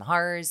 she was in the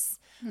horrors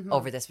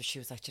over this, but she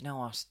was like, you know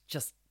what?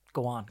 Just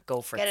go on,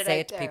 go for it. Say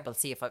it to people,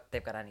 see if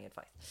they've got any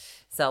advice.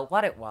 So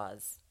what it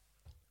was,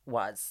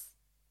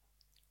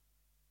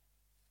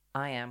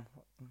 I am,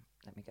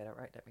 let me get it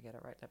right. I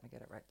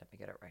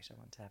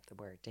want to have the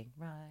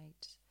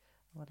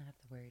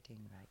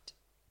wording right.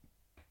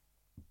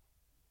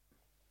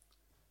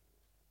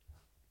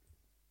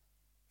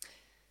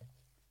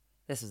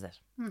 This is it.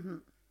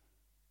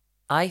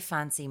 I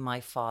fancy my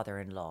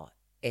father-in-law.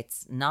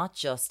 It's not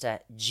just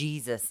a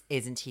Jesus,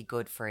 isn't he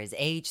good for his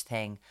age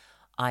thing.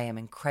 I am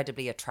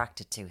incredibly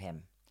attracted to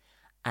him.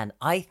 And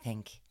I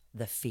think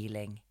the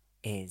feeling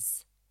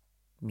is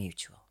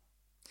mutual.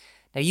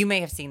 Now, you may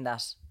have seen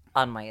that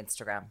on my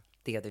Instagram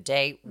the other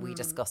day. We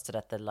discussed it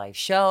at the live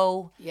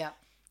show. Yeah.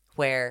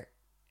 Where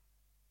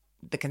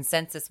the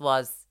consensus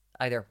was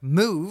either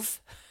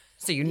move,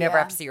 so you never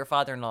have to see your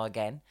father-in-law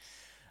again.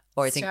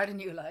 Or start a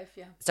new life,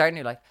 Start a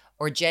new life.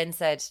 Or Jen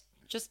said,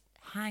 just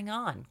hang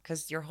on,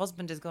 because your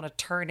husband is going to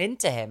turn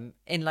into him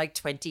in like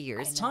 20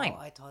 years' time.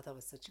 I thought that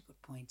was such a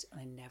good point,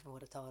 and I never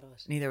would have thought of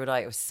it. Neither would I.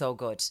 It was so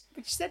good.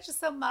 But she said just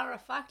so matter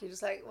of factly,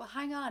 just like, well,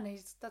 hang on,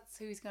 that's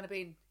who he's going to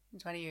be in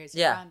 20 years.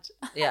 Yeah,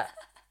 yeah.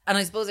 And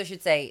I suppose I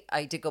should say,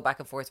 I did go back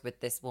and forth with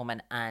this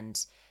woman,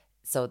 and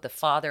so the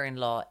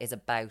father-in-law is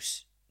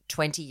about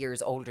 20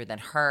 years older than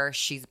her.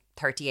 She's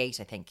 38,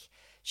 I think.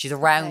 She's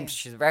around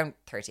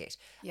 38.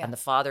 Yeah. And the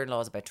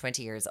father-in-law is about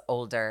 20 years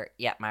older,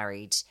 yet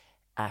married.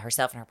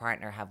 Herself and her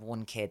partner have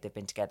one kid. They've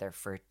been together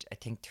for, I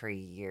think, 3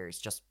 years,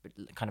 just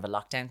kind of a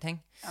lockdown thing.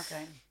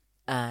 Okay.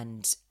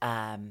 And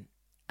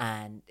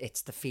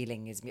it's the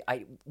feeling is,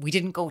 we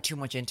didn't go too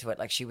much into it.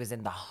 Like she was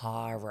in the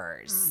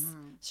horrors.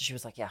 So she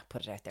was like, yeah,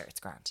 put it out there.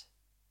 It's grand.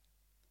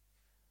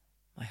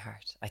 My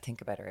heart. I think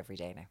about her every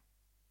day now.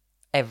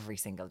 Every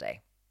single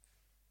day.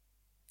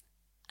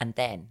 And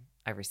then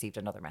I received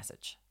another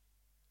message,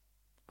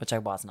 which I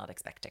was not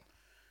expecting.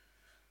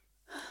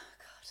 Oh,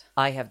 God.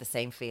 I have the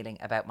same feeling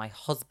about my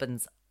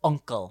husband's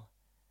uncle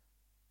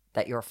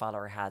that your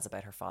follower has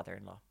about her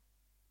father-in-law.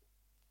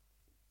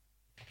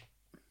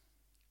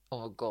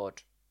 Oh,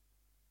 God.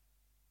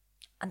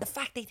 And the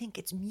fact they think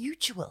it's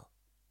mutual.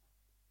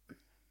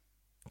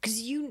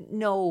 Because you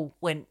know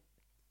when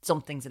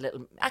something's a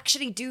little...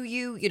 Actually, do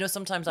you? You know,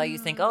 sometimes I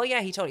used to think, oh,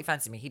 yeah, he totally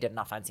fancied me. He did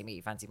not fancy me.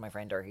 He fancied my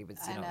friend, or he was,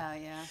 you know... I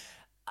know, yeah.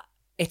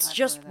 It's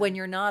just when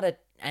you're not an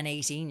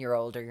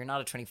 18-year-old or you're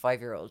not a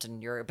 25-year-old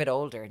and you're a bit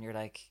older and you're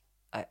like,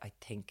 I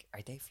think,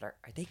 are they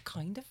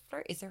kind of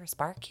flirt? Is there a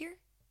spark here?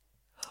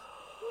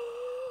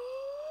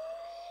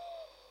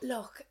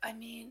 Look, I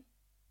mean,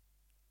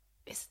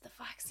 is it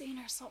the vaccine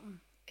or something?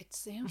 It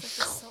seems like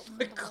there's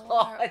something in the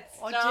water.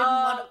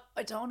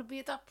 I don't want to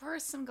be that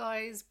person,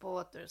 guys,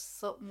 but there's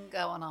something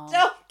going on.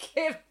 Don't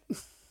give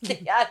the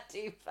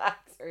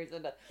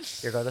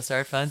anti-vaxxers. You're going to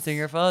start fancying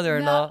your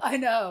father-in-law. No, I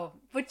know.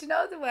 But you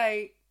know the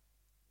way...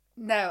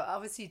 Now,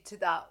 obviously, to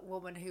that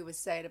woman who was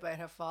saying about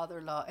her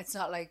father-in-law, it's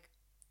not like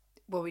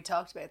when we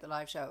talked about the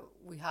live show,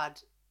 we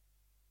had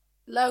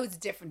loads of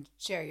different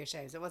Share Your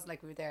Shames. It wasn't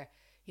like we were there,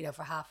 you know,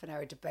 for half an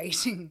hour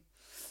debating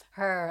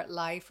her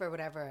life or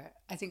whatever.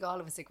 I think all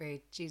of us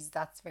agreed, Jesus,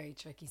 that's a very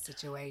tricky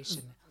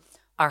situation.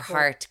 Our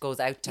heart goes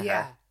out to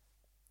her.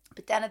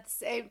 But then at the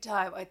same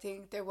time, I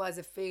think there was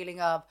a feeling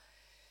of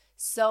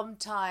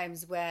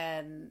sometimes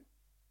when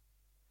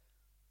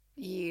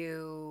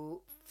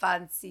you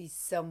fancy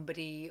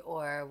somebody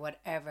or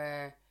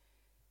whatever,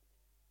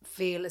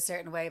 feel a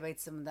certain way about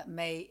someone that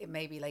it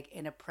may be like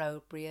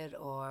inappropriate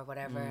or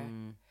whatever,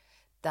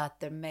 that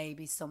there may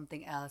be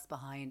something else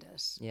behind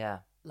it. Yeah.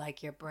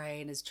 like your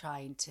brain is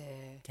trying to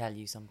Tell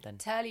you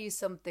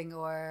something.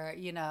 or,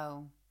 you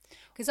know,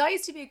 because I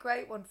used to be a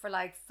great one for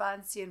like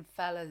fancying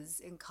fellas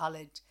in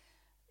college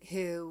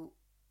who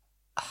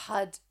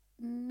had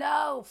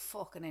no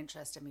fucking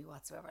interest in me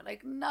whatsoever,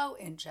 like no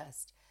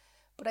interest.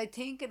 But I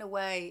think in a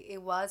way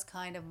it was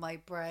kind of my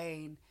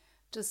brain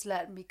just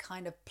letting me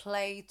kind of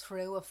play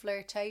through a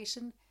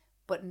flirtation,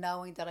 but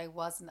knowing that I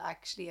wasn't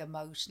actually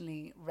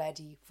emotionally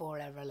ready for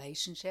a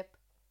relationship.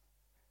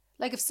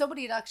 Like if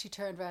somebody had actually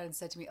turned around and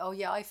said to me, "Oh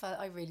yeah,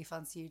 I really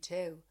fancy you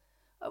too,"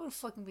 I would have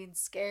fucking been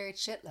scared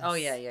shitless. Oh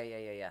yeah.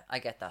 I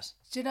get that.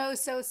 Do you know?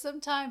 So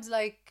sometimes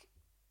like,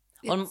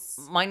 Well,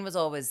 mine was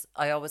always,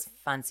 I always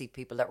fancied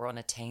people that were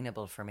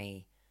unattainable for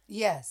me.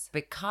 Yes.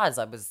 Because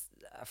I was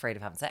afraid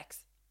of having sex.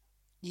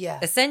 Yeah.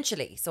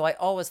 Essentially. So I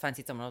always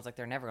fancied someone. I was like,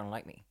 they're never going to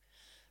like me.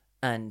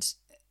 And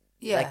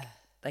yeah.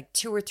 like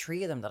 2 or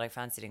 3 of them that I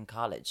fancied in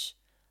college,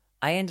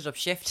 I ended up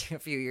shifting a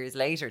few years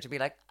later to be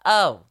like,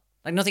 oh,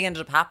 like nothing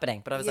ended up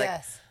happening. But I was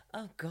like,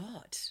 oh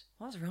God,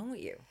 what's wrong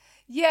with you?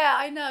 Yeah,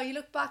 I know. You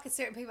look back at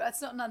certain people,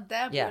 it's nothing on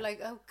them. Yeah. You're like,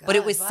 oh God. But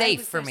it was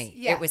safe for me.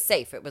 Yeah. It was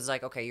safe. It was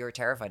like, okay, you're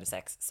terrified of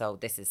sex, so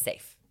this is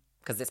safe.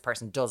 Because this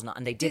person does not,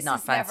 and they did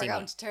not fancy me. This is never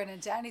going to turn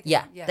into anything.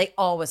 Yeah, they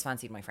always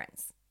fancied my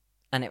friends.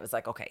 And it was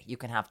like, okay, you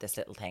can have this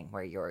little thing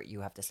where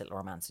you have this little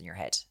romance in your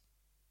head.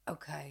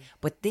 Okay.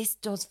 But this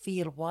does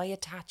feel, why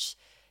attach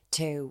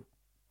to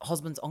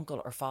husband's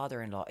uncle or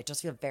father-in-law? It does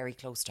feel very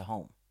close to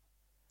home.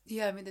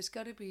 Yeah, I mean, there's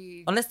got to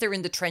be... Unless they're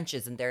in the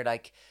trenches and they're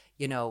like,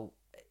 you know,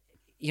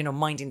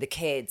 minding the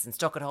kids and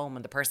stuck at home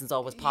and the person's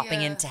always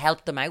popping in to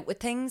help them out with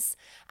things.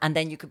 And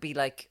then you could be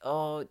like,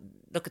 oh,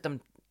 look at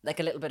them, like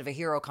a little bit of a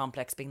hero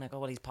complex, being like, oh,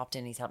 well, he's popped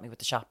in, he's helped me with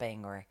the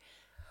shopping. Or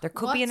there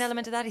could be an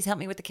element of that. He's helped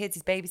me with the kids,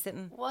 he's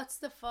babysitting. What's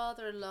the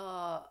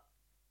father-in-law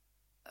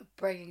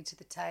bringing to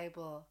the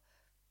table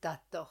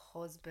that the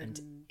husband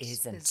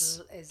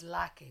is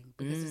lacking?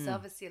 Because there's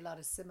obviously a lot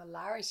of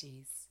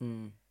similarities.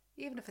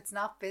 Even if it's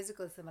not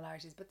physical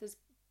similarities, but there's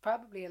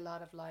probably a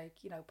lot of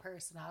like, you know,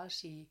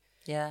 personality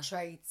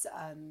traits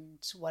and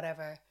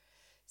whatever.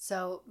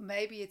 So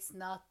maybe it's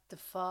not the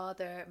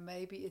father,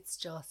 maybe it's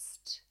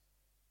just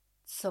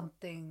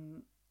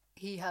something,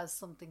 he has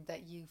something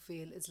that you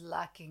feel is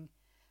lacking,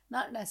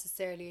 not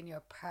necessarily in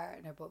your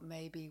partner, but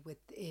maybe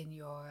within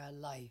your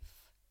life.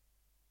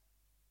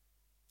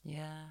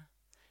 Yeah,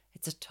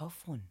 it's a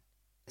tough one.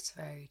 It's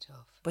very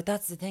tough. But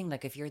that's the thing,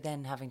 like if you're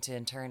then having to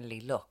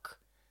internally look,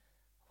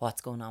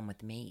 what's going on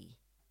with me?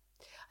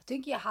 I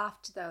think you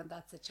have to, though, in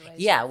that situation.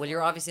 Yeah, well,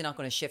 you're obviously not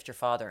going to shift your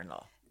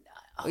father-in-law.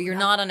 No, you're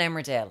not on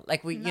Emmerdale.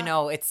 Like, you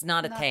know, it's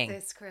not a thing. Not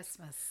this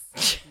Christmas.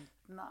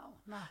 No.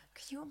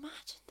 Can you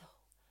imagine, though?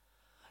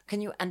 Can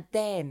you?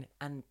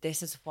 And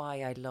this is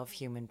why I love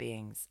human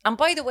beings. And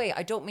by the way,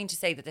 I don't mean to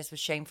say that this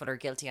was shameful or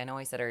guilty. I know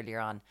I said earlier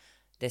on,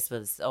 this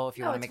was, if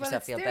you want to make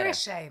yourself feel better.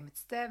 It's their shame.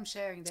 It's them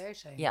sharing their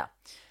shame. Yeah.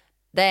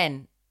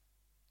 Then...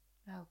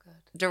 Oh,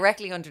 good.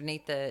 Directly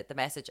underneath the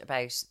message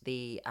about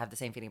I have the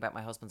same feeling about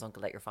my husband's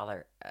uncle that your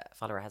follower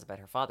has about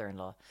her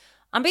father-in-law.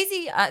 I'm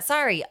busy,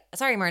 sorry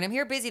Myrna, I'm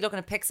here busy looking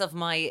at pics of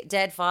my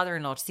dead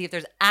father-in-law to see if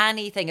there's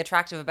anything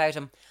attractive about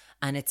him.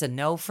 And it's a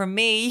no from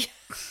me.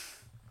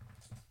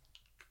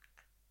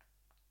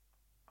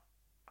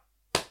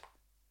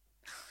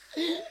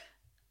 I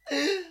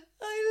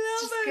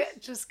love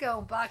it. Just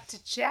going back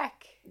to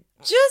check.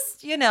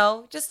 Just,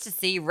 just to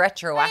see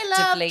retroactively.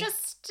 I love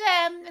just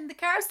in the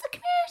car. I was looking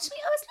at me.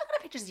 I was looking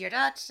at pictures of your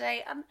dad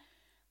today, and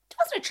I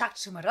wasn't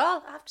attracted to him at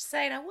all. I have to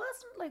say, and I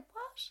wasn't like,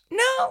 what?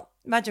 No,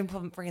 imagine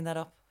bringing that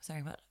up.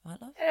 Sorry, what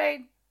love?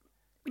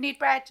 We need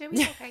bread too.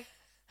 Okay.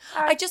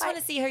 Right, I just want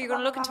to see how you're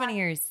going to look in 20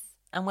 years.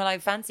 And will I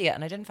fancy it?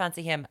 And I didn't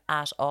fancy him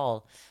at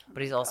all.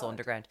 But he's also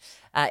underground.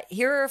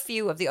 Here are a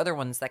few of the other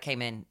ones that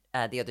came in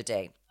the other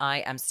day. I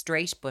am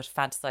straight but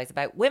fantasize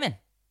about women.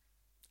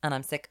 And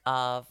I'm sick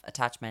of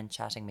attached men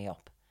chatting me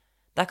up.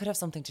 That could have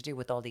something to do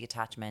with all the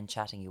attached men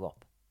chatting you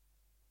up.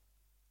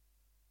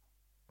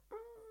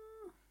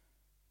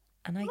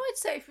 And I'd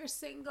say if you're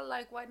single,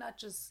 like, why not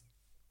just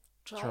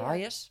try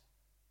it?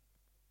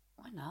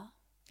 Why not?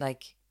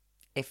 Like,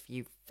 if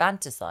you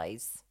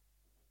fantasize.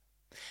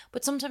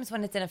 But sometimes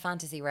when it's in a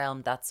fantasy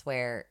realm, that's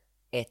where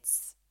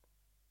it's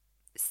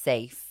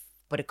safe.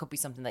 But it could be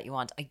something that you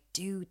want. I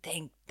do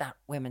think that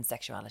women's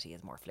sexuality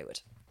is more fluid.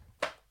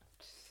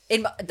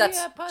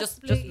 That's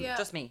just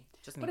me.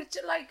 But it's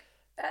like,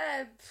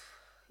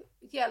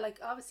 like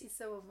obviously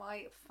some of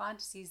my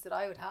fantasies that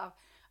I would have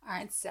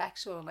aren't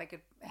sexual, and I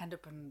could end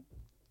up in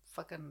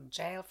fucking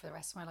jail for the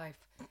rest of my life.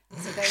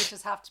 So they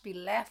just have to be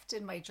left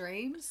in my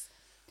dreams.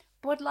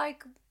 But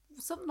like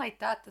something like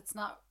that's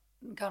not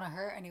gonna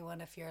hurt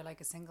anyone if you're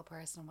like a single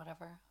person,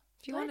 whatever.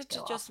 If you wanted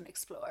to just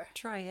explore,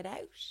 try it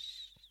out,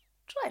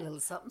 try a little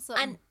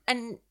something.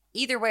 And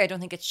either way, I don't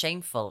think it's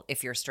shameful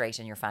if you're straight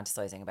and you're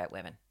fantasizing about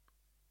women.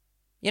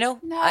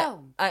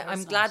 No,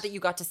 I'm glad that you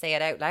got to say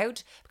it out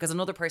loud, because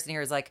another person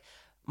here is like,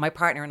 my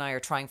partner and I are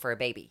trying for a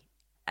baby.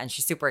 and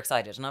she's super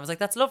excited. And I was like,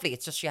 that's lovely.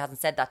 It's just she hasn't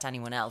said that to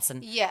anyone else.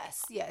 And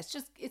yes, it's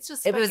just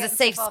it about was a getting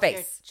safe stuff off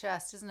your space.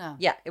 chest, isn't it?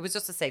 Yeah, it was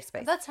just a safe space.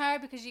 And that's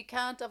hard because you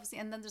can't obviously,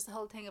 and then there's the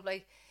whole thing of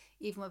like,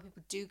 even when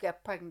people do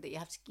get pregnant, that you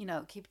have to, you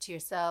know, keep it to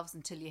yourselves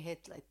until you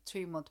hit like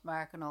 3-month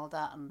mark and all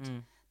that,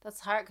 and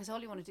that's hard because all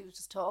you want to do is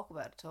just talk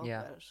about it. About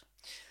it.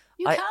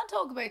 You can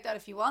talk about that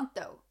if you want,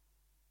 though.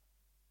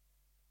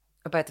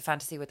 About the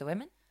fantasy with the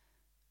women?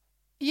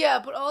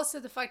 Yeah, but also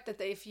the fact that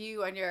if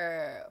you and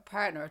your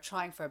partner are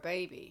trying for a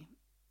baby.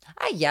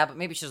 Yeah, but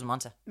maybe she doesn't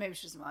want to. Maybe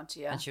she doesn't want to,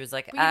 yeah. And she was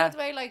like, but you know the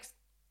way, like,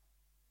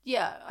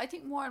 yeah, I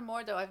think more and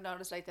more, though, I've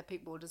noticed, like, that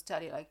people will just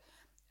tell you, like,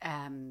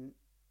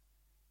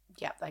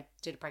 yeah, I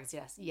did a pregnancy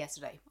test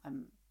yesterday.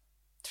 I'm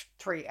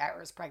 3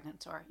 hours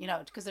pregnant, or, you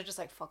know, because they're just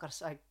like, fuck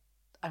it,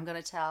 I'm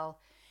going to tell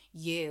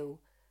you.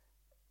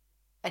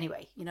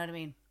 Anyway, you know what I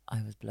mean?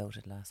 I was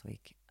bloated last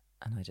week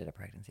and I did a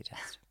pregnancy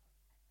test.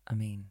 I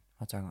mean,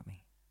 what's wrong with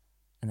me?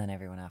 And then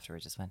everyone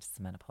afterwards just went, it's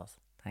the menopause.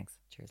 Thanks.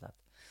 Cheers, lads.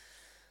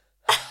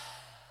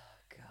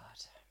 God.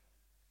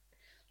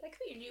 Like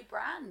your new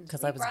brand.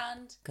 Because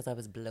I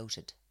was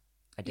bloated.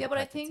 Yeah, but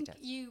I think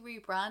you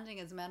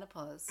rebranding as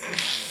menopause.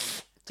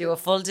 Do a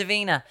full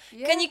Davina.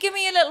 Yeah. Can you give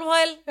me a little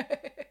while?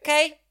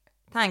 Okay?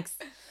 Thanks.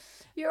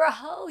 You're a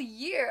whole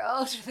year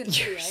older than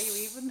me, are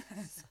you even?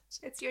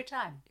 It's your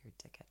time. You're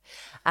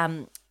a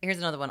dickhead. Here's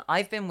another one.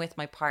 I've been with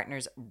my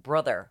partner's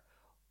brother.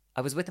 I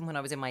was with him when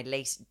I was in my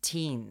late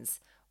teens,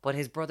 but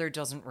his brother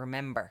doesn't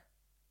remember.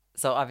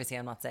 So obviously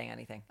I'm not saying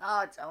anything.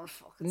 Oh, don't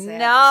fucking say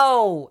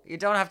No, you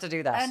don't have to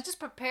do that. And just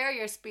prepare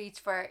your speech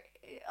for,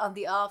 on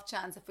the off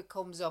chance if it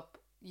comes up,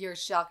 you're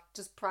shocked.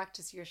 Just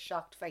practice your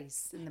shocked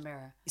face in the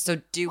mirror.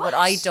 So do what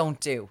I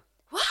don't do.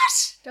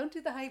 What? Don't do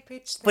the high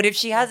pitched thing. But if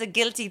she has a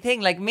guilty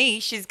thing like me,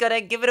 she's going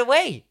to give it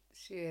away.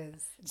 She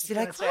is. She's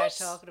like, start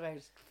talking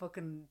about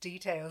fucking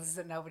details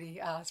that nobody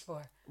asked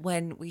for.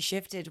 When we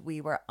shifted, we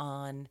were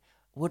on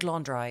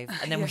Woodlawn Drive,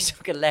 and then we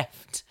took a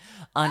left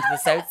onto the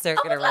South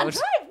Circular Road.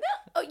 Drive? No.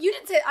 Oh, you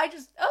didn't say.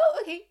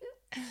 Okay.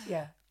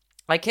 Yeah.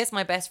 I kissed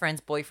my best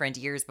friend's boyfriend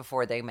years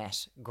before they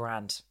met.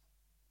 Grand.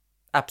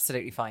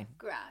 Absolutely fine.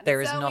 Grand.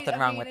 There is nothing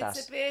wrong with that.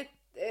 It's a bit,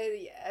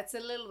 it's a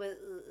little bit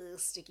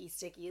sticky,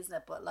 isn't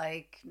it? But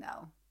like,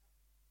 no.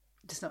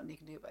 There's nothing you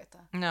can do about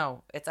that.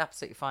 No, it's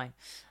absolutely fine.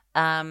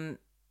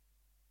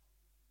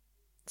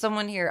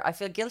 Someone here, I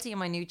feel guilty in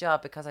my new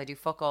job because I do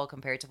fuck all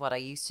compared to what I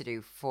used to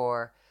do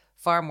for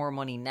far more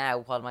money now,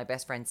 while my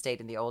best friend stayed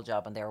in the old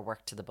job and they were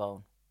worked to the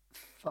bone.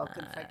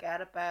 Fucking forget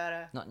about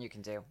it. Nothing you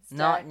can do.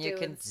 Start Nothing you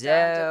can do.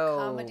 Stand-up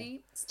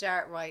comedy.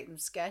 Start writing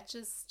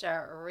sketches.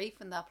 Start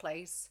reefing that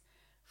place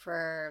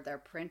for their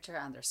printer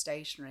and their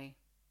stationery.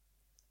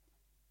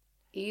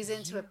 Ease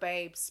into it,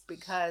 babes,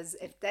 because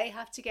if they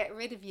have to get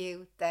rid of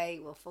you, they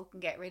will fucking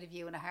get rid of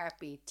you in a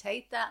heartbeat.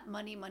 Take that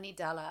money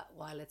dollar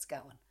while it's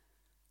going.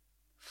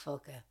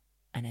 Fuck it.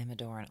 And Emma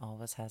Doran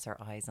always has her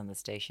eyes on the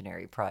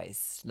stationery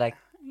price. Like,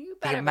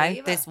 the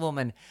amount this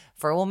woman,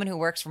 for a woman who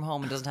works from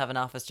home and doesn't have an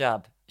office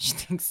job, she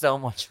thinks so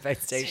much about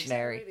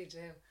stationery. She really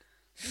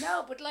do.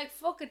 No, but like,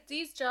 fuck it.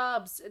 These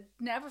jobs,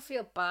 never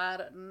feel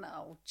bad.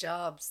 No,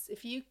 jobs.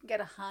 If you can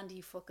get a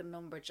handy fucking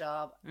number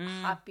job,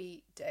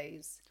 happy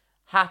days.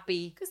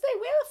 Happy. Because they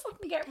will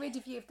fucking get rid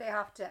of you if they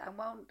have to and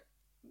won't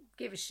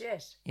give a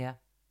shit. Yeah,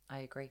 I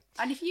agree.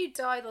 And if you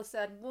die, they'll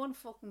send one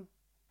fucking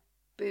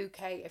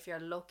bouquet if you're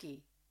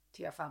lucky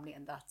to your family,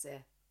 and that's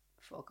it.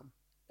 Fuck them.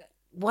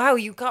 Wow,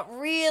 you got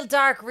real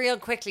dark real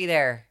quickly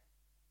there.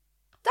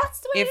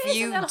 That's the way if it is.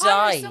 You and they'll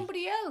die, hire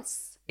somebody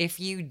else. If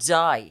you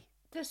die,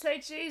 they say,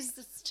 Jesus,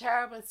 it's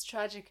terrible, it's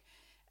tragic.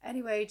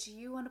 Anyway, do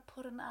you want to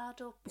put an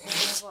ad up,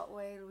 or what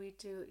way do we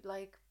do?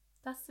 Like,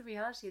 that's the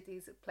reality of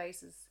these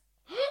places.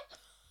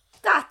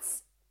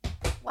 That's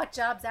what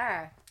jobs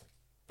are.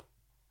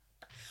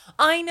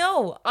 I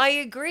know. I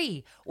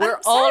agree. We're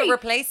all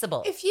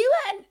replaceable. If you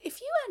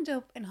end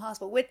up in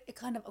hospital with a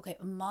kind of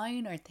a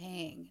minor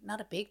thing,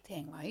 not a big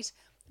thing, right?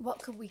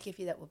 What could we give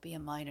you that would be a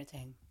minor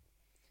thing?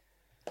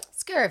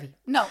 Scurvy.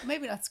 No,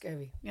 maybe not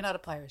scurvy. You're not a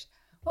pirate.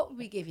 What would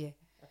we give you?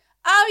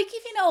 We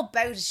give you no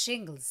bout of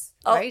shingles,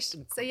 right?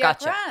 So you're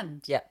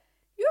grand. Yeah.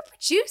 Your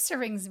producer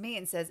rings me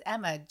and says,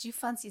 Emma, do you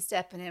fancy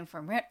stepping in for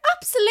a minute?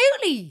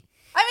 Absolutely.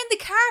 I'm in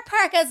the car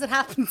park as it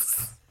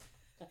happens.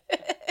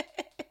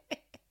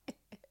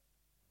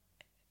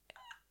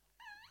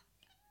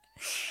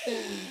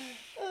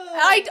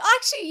 I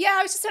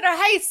was just at her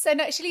house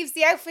and she leaves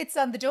the outfits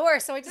on the door,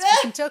 so I just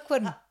fucking took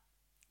one.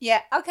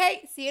 Yeah,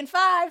 okay, see you in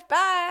 5,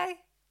 bye.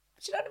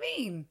 Do you know what I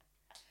mean?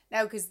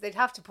 No, because they'd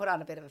have to put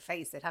on a bit of a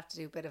face. They'd have to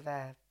do a bit of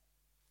a...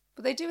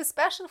 Would they do a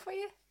special for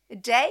you? A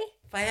day?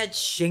 If I had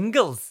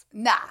shingles?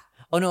 Nah.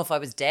 Oh no, if I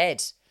was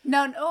dead.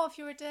 No, if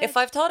you were dead. If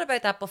I've thought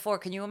about that before,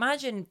 can you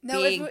imagine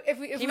being... if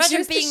can you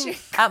imagine being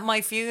at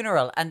my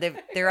funeral and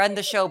they're on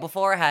the show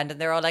beforehand and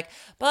they're all like,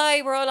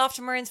 bye, we're all off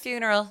to Maureen's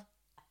funeral.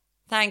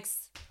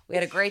 Thanks. We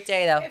had a great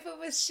day though. If it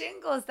was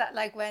shingles that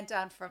went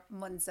on for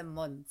months and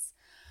months,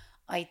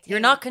 I think...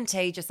 You're not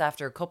contagious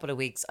after a couple of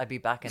weeks. I'd be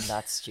back in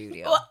that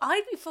studio. Well,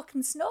 I'd be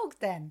fucking snug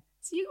then.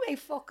 So you may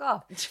fuck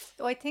off.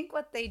 So I think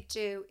what they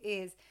do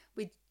is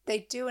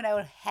They do an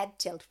old head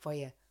tilt for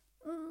you.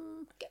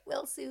 Get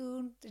well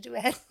soon to do a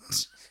head.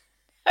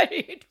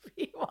 I'd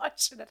be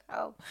watching at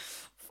home,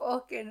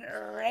 fucking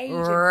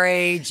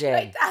raging.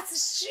 Like, that's a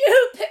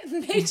stupid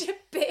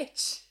midget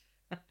bitch.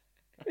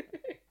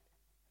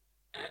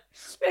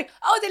 Like,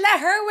 oh, they let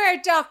her wear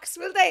Docs,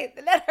 will they?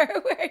 They let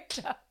her wear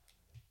Docs.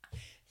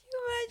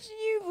 Imagine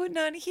you putting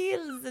on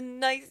heels and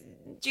nice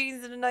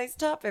jeans and a nice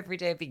top every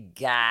day. It'd be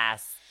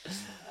gas.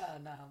 Oh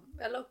no.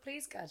 Well, look,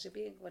 please, God, you'll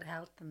be in good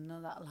health and none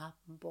of that'll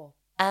happen. But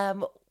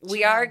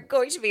we are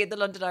going to be at the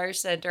London Irish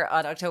Centre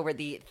on October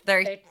the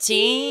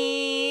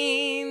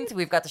 13th.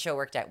 We've got the show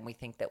worked out and we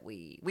think that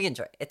we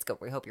enjoy it. It's good.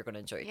 We hope you're going to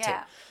enjoy it too.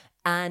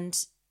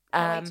 And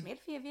I'd like to meet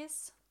a few of you.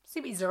 See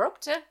what you're up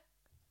to.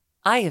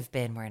 I have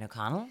been Maureen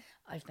O'Connell.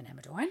 I've been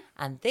Emma Dorn.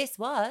 And this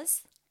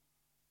was...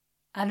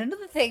 And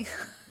another thing.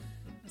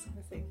 I was going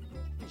to say,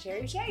 share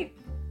your shame.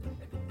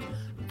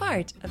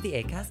 Part of the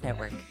Acast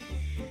Network.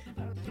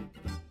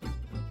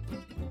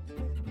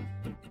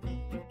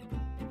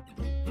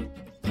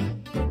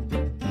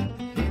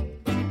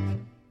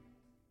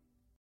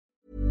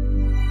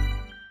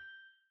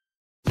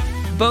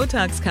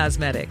 Botox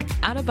Cosmetic,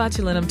 out of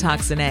botulinum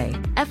toxin A,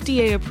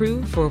 FDA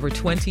approved for over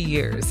 20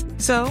 years.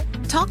 So,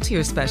 talk to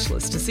your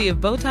specialist to see if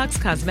Botox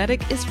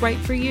Cosmetic is right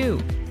for you.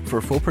 For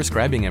full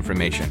prescribing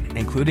information,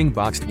 including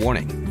boxed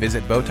warning,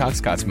 visit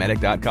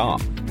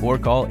BotoxCosmetic.com or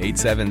call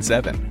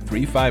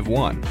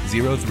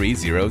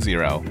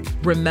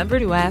 877-351-0300. Remember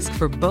to ask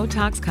for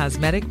Botox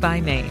Cosmetic by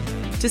name.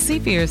 To see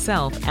for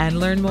yourself and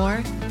learn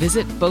more,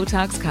 visit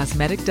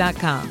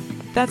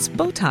BotoxCosmetic.com. That's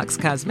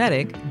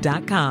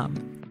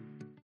BotoxCosmetic.com.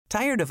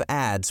 Tired of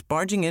ads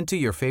barging into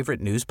your favorite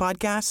news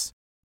podcasts?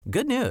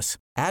 Good news.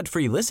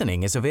 Ad-free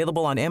listening is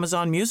available on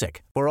Amazon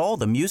Music for all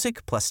the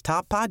music plus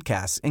top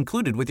podcasts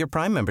included with your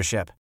Prime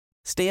membership.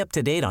 Stay up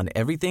to date on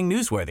everything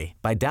newsworthy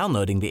by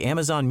downloading the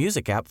Amazon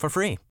Music app for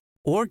free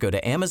or go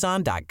to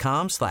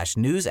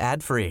amazon.com/news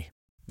ad free.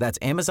 That's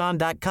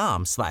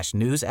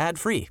amazon.com/news ad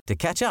free to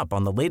catch up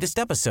on the latest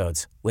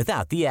episodes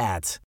without the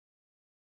ads.